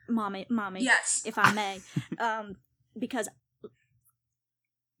 mommy, Yes. if I may, because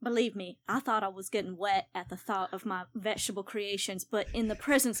believe me, I thought I was getting wet at the thought of my vegetable creations, but in the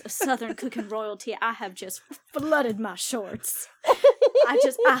presence of Southern cooking royalty, I have just flooded my shorts. I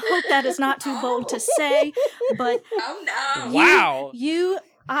hope that is not too bold to say, but Oh no. Wow.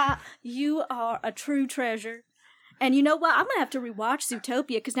 you are a true treasure. And you know what? I'm going to have to rewatch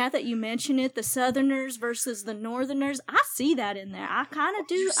Zootopia because now that you mention it, the Southerners versus the Northerners, I see that in there. I kind of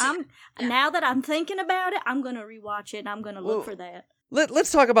do. Now that I'm thinking about it, I'm going to rewatch it and I'm going to look for that.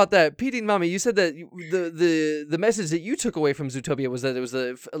 Let's talk about that. P. Dean Mommy, you said that the message that you took away from Zootopia was that it was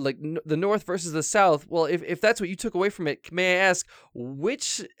the North versus the South. Well, if that's what you took away from it, may I ask,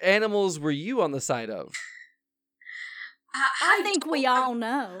 which animals were you on the side of? I think we all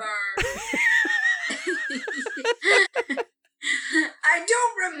know. I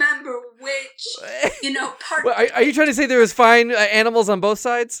don't remember which, part. Well, are you trying to say there was fine animals on both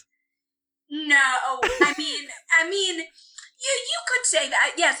sides? No, I mean, you could say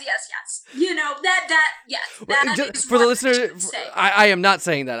that. Yes. That is for the what listener, you should say. I am not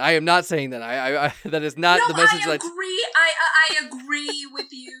saying that. I am not saying that. I that is not the message. I agree. I agree with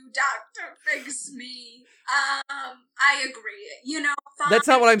you, Dr. Fix Me. I agree. That's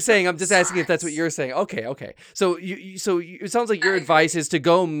not what I'm saying. I'm just asking if that's what you're saying. Okay. So it sounds like your advice is to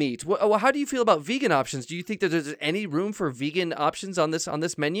go meat. Well, how do you feel about vegan options? Do you think that there's any room for vegan options on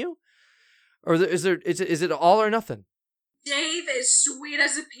this menu, or is it all or nothing? Dave is sweet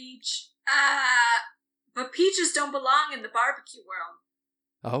as a peach. But peaches don't belong in the barbecue world.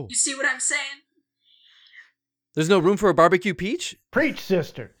 Oh, You see what I'm saying? there's no room for a barbecue peach? Preach,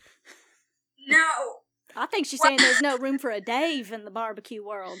 sister. No. I think she's saying there's no room for a Dave in the barbecue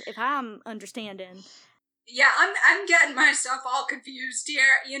world, if I'm understanding. Yeah, I'm getting myself all confused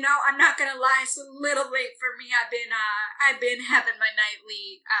here. I'm not gonna lie, it's a little late for me. I've been having my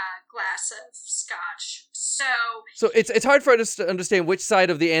nightly glass of scotch. So it's hard for us to understand which side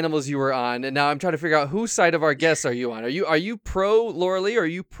of the animals you were on, and now I'm trying to figure out whose side of our guests are you on. Are you pro Laura Lee or are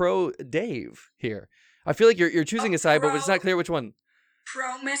you pro Dave here? I feel like you're choosing a side, but it's not clear which one.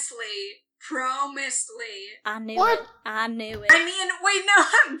 Pro Miss Lee. I knew What? it. I knew it. I mean, wait, no,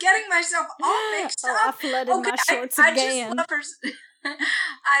 I'm getting myself all mixed I up. flooded my shorts I again. just love her.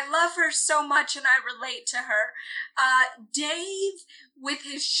 I love her so much, and I relate to her. Dave with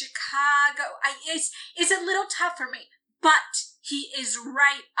his Chicago, it's a little tough for me, but he is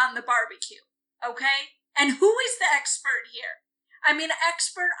right on the barbecue. Okay, and who is the expert here? I mean,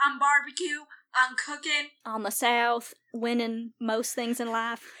 expert on barbecue, on cooking. On the South, winning most things in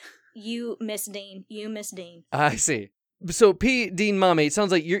life. You, Miss Dean. I see. So, P. Dean Mommy, it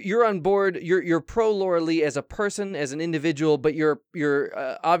sounds like you're on board. You're pro Laura Lee as a person, as an individual, but you're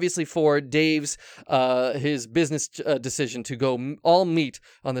obviously for Dave's his business decision to go all meat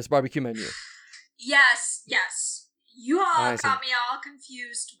on this barbecue menu. Yes. You all I see. got me all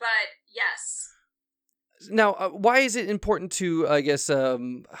confused, but yes. Now, why is it important to, I guess,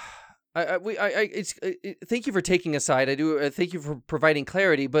 thank you for taking a side. I do thank you for providing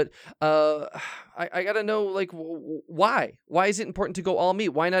clarity, but I gotta know, like, why? Why is it important to go all meat?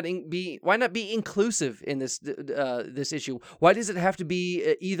 Why not be inclusive in this issue? Why does it have to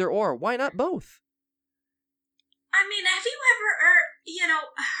be either or? Why not both? I mean, have you ever,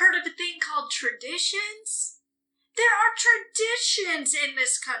 heard of a thing called traditions? There are traditions in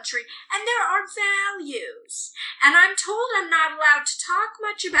this country, and there are values. And I'm told I'm not allowed to talk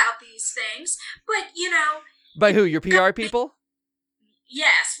much about these things, but, By who? Your PR people?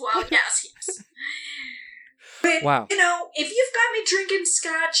 Yes, well, yes. But, Wow. if you've got me drinking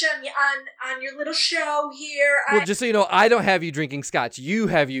scotch on your little show here, Well, just so you know, I don't have you drinking scotch. You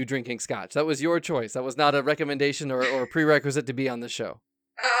have you drinking scotch. That was your choice. That was not a recommendation or a prerequisite to be on the show.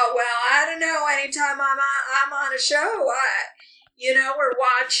 Oh, well, I don't know. Anytime I'm on a show, we're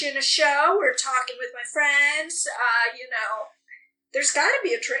watching a show, we're talking with my friends, there's got to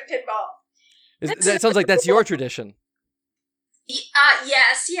be a drink involved. That sounds like that's your tradition.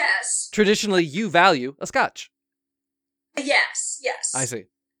 Yes. Traditionally, you value a scotch. Yes. I see.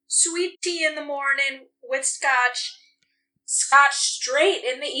 Sweet tea in the morning with scotch straight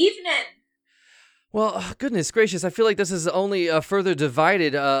in the evening. Well, goodness gracious, I feel like this is only further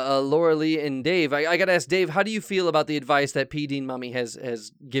divided Laura Lee and Dave. I got to ask Dave, how do you feel about the advice that P. Dean Mommy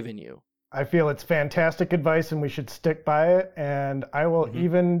has given you? I feel it's fantastic advice and we should stick by it. And I will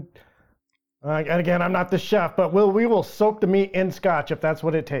even, and again, I'm not the chef, but we will soak the meat in scotch if that's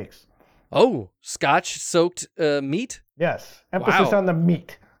what it takes. Oh, scotch-soaked meat? Yes, emphasis Wow. on the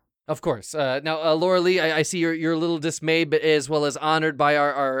meat. Of course. Now, Laura Lee, I see you're a little dismayed, but as well as honored by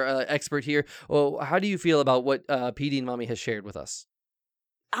our expert here. Well, how do you feel about what P. Dean Mommy has shared with us?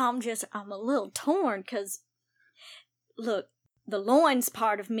 I'm a little torn because, look, the loins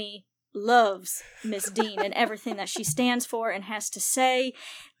part of me loves Miss Dean and everything that she stands for and has to say.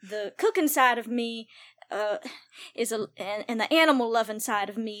 The cooking side of me and the animal loving side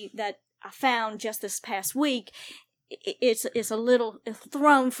of me that I found just this past week, it's a little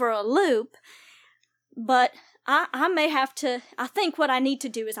thrown for a loop. But I may have to, I think what I need to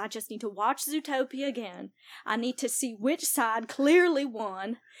do is I just need to watch Zootopia again. I need to see which side clearly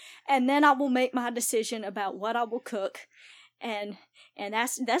won, and then I will make my decision about what I will cook. And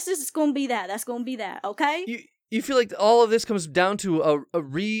that's just going to be that. That's going to be that, okay? You feel like all of this comes down to a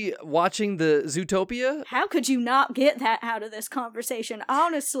re-watching the Zootopia? How could you not get that out of this conversation?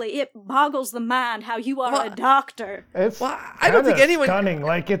 Honestly, it boggles the mind how you are a doctor. It's I don't think anyone... stunning.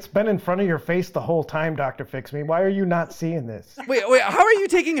 Like, it's been in front of your face the whole time, Dr. Fix-Me. Why are you not seeing this? Wait, how are you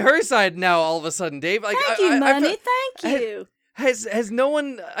taking her side now all of a sudden, Dave? Like, Thank you, Money. Thank you. Has no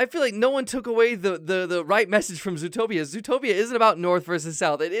one? I feel like no one took away the right message from Zootopia. Zootopia isn't about North versus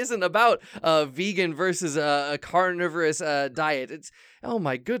South. It isn't about vegan versus a carnivorous diet. It's, oh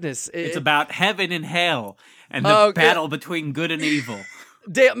my goodness. It's about heaven and hell and the battle between good and evil.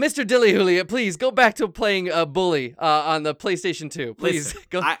 Mr. Dillyhooly, please go back to playing Bully on the PlayStation 2. Please. Listen,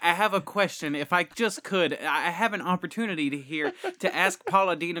 go. I have a question. If I just could, I have an opportunity to ask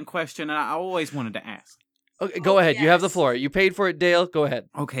Paula Deen a question, and I always wanted to ask. Okay, go ahead. Yes. You have the floor. You paid for it, Dale. Go ahead.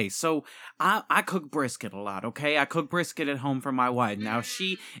 Okay, so I cook brisket a lot, okay? I cook brisket at home for my wife. Now,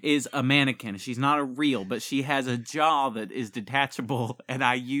 she is a mannequin. She's not a real, but she has a jaw that is detachable, and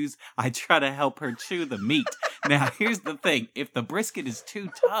I try to help her chew the meat. Now, here's the thing. If the brisket is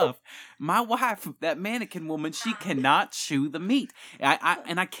too tough, my wife, that mannequin woman, she cannot chew the meat.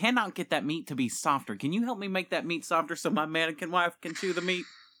 And I cannot get that meat to be softer. Can you help me make that meat softer so my mannequin wife can chew the meat?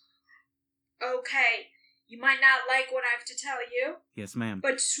 Okay. You might not like what I have to tell you. Yes, ma'am.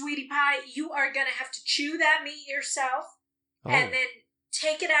 But, sweetie pie, you are going to have to chew that meat yourself and then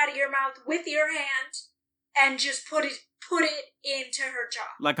take it out of your mouth with your hand and just put it into her jaw.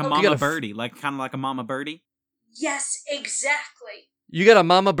 Like a mama birdie, kind of like a mama birdie? Yes, exactly. You got a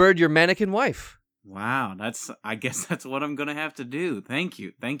mama bird your mannequin wife. Wow, I guess that's what I'm going to have to do. Thank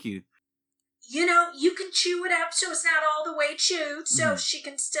you. You know, you can chew it up so it's not all the way chewed so she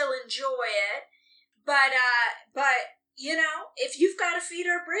can still enjoy it. But you know, if you've got to feed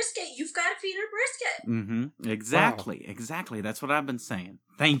her brisket, you've got to feed her brisket. Mm-hmm. Exactly. That's what I've been saying.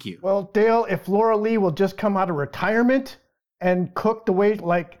 Thank you. Well, Dale, if Laura Lee will just come out of retirement and cook the way,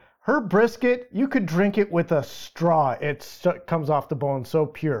 like, her brisket, you could drink it with a straw. It comes off the bone so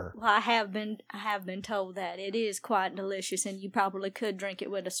pure. Well, I have been told that it is quite delicious, and you probably could drink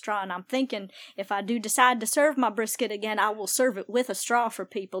it with a straw. And I'm thinking, if I do decide to serve my brisket again, I will serve it with a straw for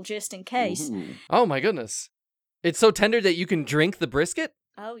people just in case. Ooh. Oh my goodness! It's so tender that you can drink the brisket.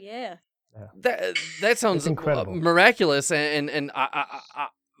 Oh yeah. That sounds incredible, miraculous, and I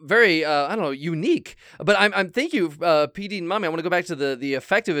very I don't know, unique. But I'm thank you, PD and Mommy. I want to go back to the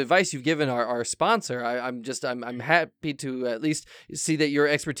effective advice you've given our sponsor. I'm happy to at least see that your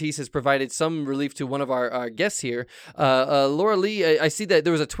expertise has provided some relief to one of our guests here. Laura Lee, I see that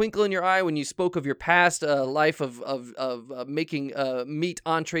there was a twinkle in your eye when you spoke of your past life of making meat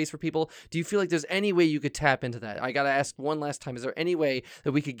entrees for people. Do you feel like there's any way you could tap into that? I gotta ask one last time. Is there any way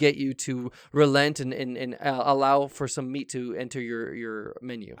that we could get you to relent and allow for some meat to enter your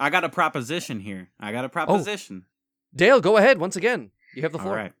menu? I got a proposition here. Dale, go ahead. Once again, you have the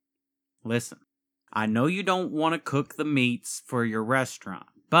floor. All right. Listen, I know you don't want to cook the meats for your restaurant,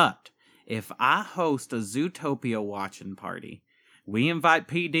 but if I host a Zootopia watching party, we invite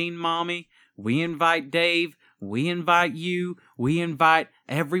P. Dean Mommy, we invite Dave, we invite you, we invite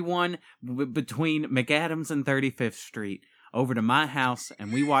everyone between McAdams and 35th Street over to my house,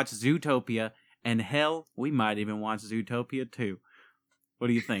 and we watch Zootopia, and hell, we might even watch Zootopia too. What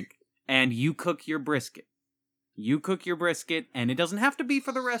do you think? And you cook your brisket. And it doesn't have to be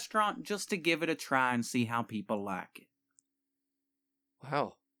for the restaurant, just to give it a try and see how people like it.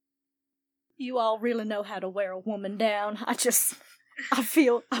 Wow. You all really know how to wear a woman down. I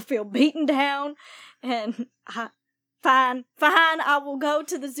feel beaten down, and fine. I will go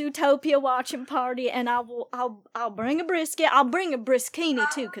to the Zootopia watching party, and I'll bring a brisket. I'll bring a briskini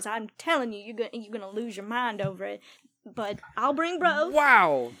too, because I'm telling you, you're gonna lose your mind over it. But I'll bring both.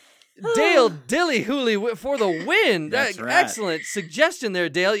 Wow. Dale Dillyhooly for the win. That's right. Excellent suggestion there,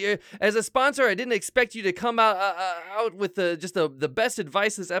 Dale. As a sponsor, I didn't expect you to come out with just the best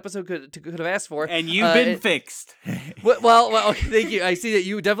advice this episode could have asked for. And you've been fixed. Well, okay, thank you. I see that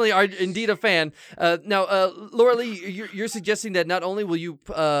you definitely are indeed a fan. Now, Laura Lee, you're suggesting that not only will you...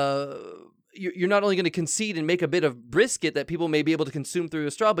 You're not only going to concede and make a bit of brisket that people may be able to consume through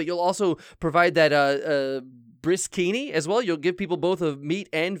a straw, but you'll also provide that briskini as well. You'll give people both a meat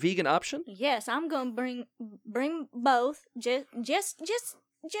and vegan option. Yes, I'm going to bring both, just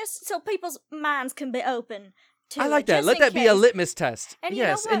so people's minds can be open to. I like that. Let that be a litmus test. And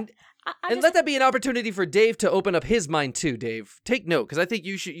yes, you know what? And let that be an opportunity for Dave to open up his mind too. Dave, take note, because I think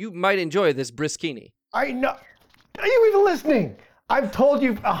you might enjoy this briskini. I know. Are you even listening? I've told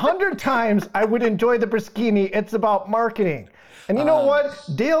you 100 times I would enjoy the briskini. It's about marketing. And you know what?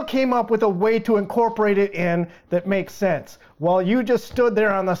 Dale came up with a way to incorporate it in that makes sense. While you just stood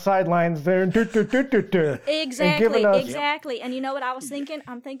there on the sidelines there and Exactly. And you know what I was thinking?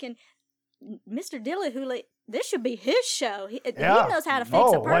 I'm thinking, Mr. Dillyhooly, this should be his show. He knows how to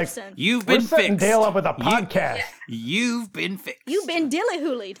fix a person. You've We're been setting fixed. Dale up with a podcast. You've been fixed. You've been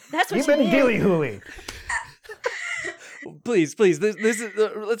Dillyhoolied. That's what You've you been did. Dillyhooly. Please, this is.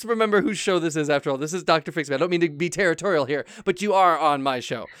 Let's remember whose show this is. After all, this is Dr. Fix Me. I don't mean to be territorial here, but you are on my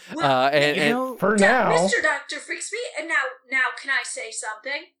show. Well, For now. Mr. Dr. Fix Me, and now can I say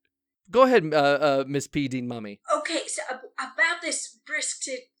something? Go ahead, Miss P. Dean Mummy. Okay, so about this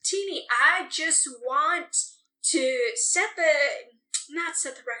Briskatini, I just want to not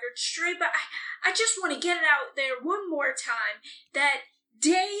set the record straight, but I just want to get it out there one more time that,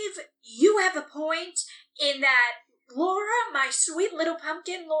 Dave, you have a point in that Laura, my sweet little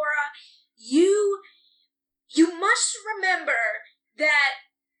pumpkin Laura, you must remember that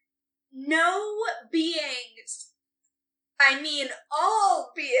no beings, I mean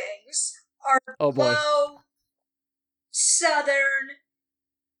all beings, are low southern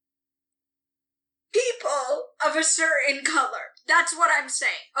people of a certain color. That's what I'm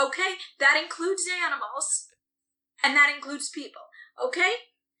saying, okay? That includes animals, and that includes people, okay?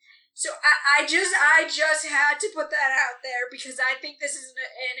 So I just had to put that out there because I think this is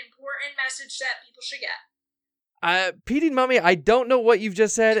an important message that people should get. P. Dean Mummy, I don't know what you've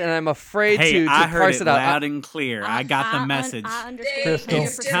just said, and I'm afraid to I heard parse it it out. loud and clear. I got the message. I understand. Crystal.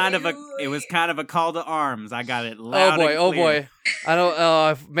 It was kind of a call to arms. I got it loud and clear. Oh boy. I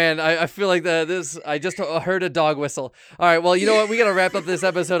don't. Man, I feel like this. I just heard a dog whistle. All right. Well, you know what? We gotta wrap up this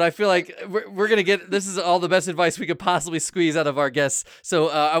episode. I feel like we're gonna get. This is all the best advice we could possibly squeeze out of our guests. So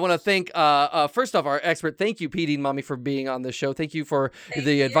I want to thank first off our expert. Thank you, P. Dean Mummy, for being on the show. Thank you for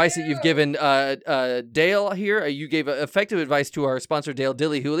the advice that you've given Dale here. You gave effective advice to our sponsor, Dale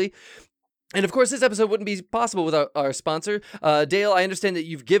Dillyhooly. And of course, this episode wouldn't be possible without our sponsor. Dale, I understand that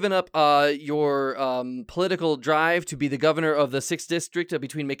you've given up your political drive to be the governor of the 6th District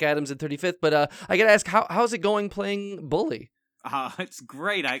between McAdams and 35th. But I got to ask, how's it going playing bully? It's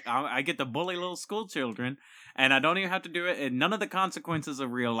great. I get to bully little school children, and I don't even have to do it. And none of the consequences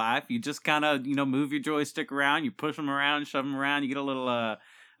of real life. You just kind of, move your joystick around. You push them around, shove them around. You get a little...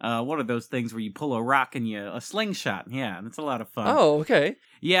 what are those things where you pull a rock and a slingshot? Yeah, that's a lot of fun. Oh, okay.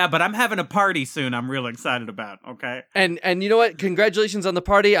 Yeah, but I'm having a party soon. I'm real excited about. Okay. And you know what? Congratulations on the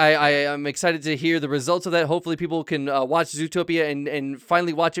party. I am excited to hear the results of that. Hopefully, people can watch Zootopia and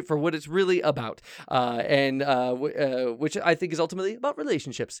finally watch it for what it's really about. Which I think is ultimately about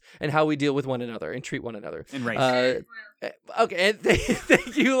relationships and how we deal with one another and treat one another. And race. Okay, and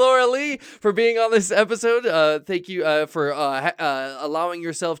thank you, Laura Lee, for being on this episode. Thank you for allowing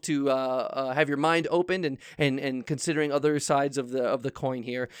yourself to have your mind opened and considering other sides of the coin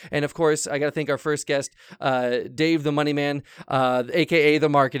here. And of course, I got to thank our first guest, Dave the Money Man, aka the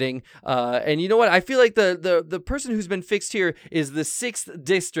Marketing. And you know what? I feel like the person who's been fixed here is the 6th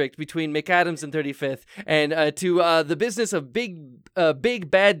District between McAdams and 35th. And to the business of Big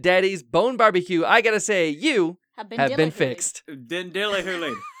Bad Daddy's Bone Barbecue, I gotta say you have been fixed.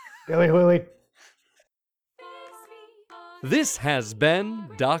 Dillyhooly. Dillyhooly. This has been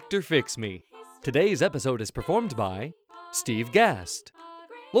Dr. Fix Me. Today's episode is performed by Steve Gast,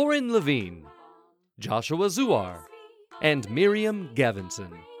 Lauren Levine, Joshua Zuar, and Miriam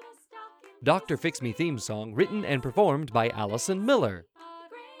Gavinson. Dr. Fix Me theme song written and performed by Allison Miller.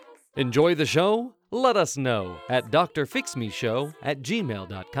 Enjoy the show? Let us know at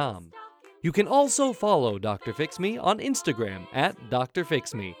drfixmeshow@gmail.com. You can also follow Dr. Fix Me on Instagram at Dr.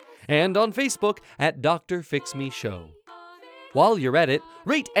 Fix Me and on Facebook at Dr. Fix Me Show. While you're at it,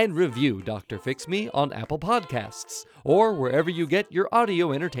 rate and review Dr. Fix Me on Apple Podcasts or wherever you get your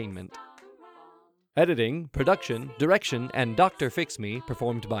audio entertainment. Editing, production, direction, and Dr. Fix Me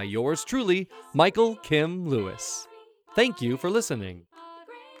performed by yours truly, Michael Kim Lewis. Thank you for listening.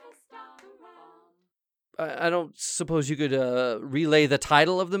 I don't suppose you could relay the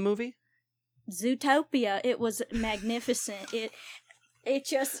title of the movie? Zootopia. It was magnificent. It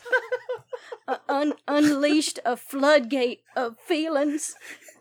just unleashed a floodgate of feelings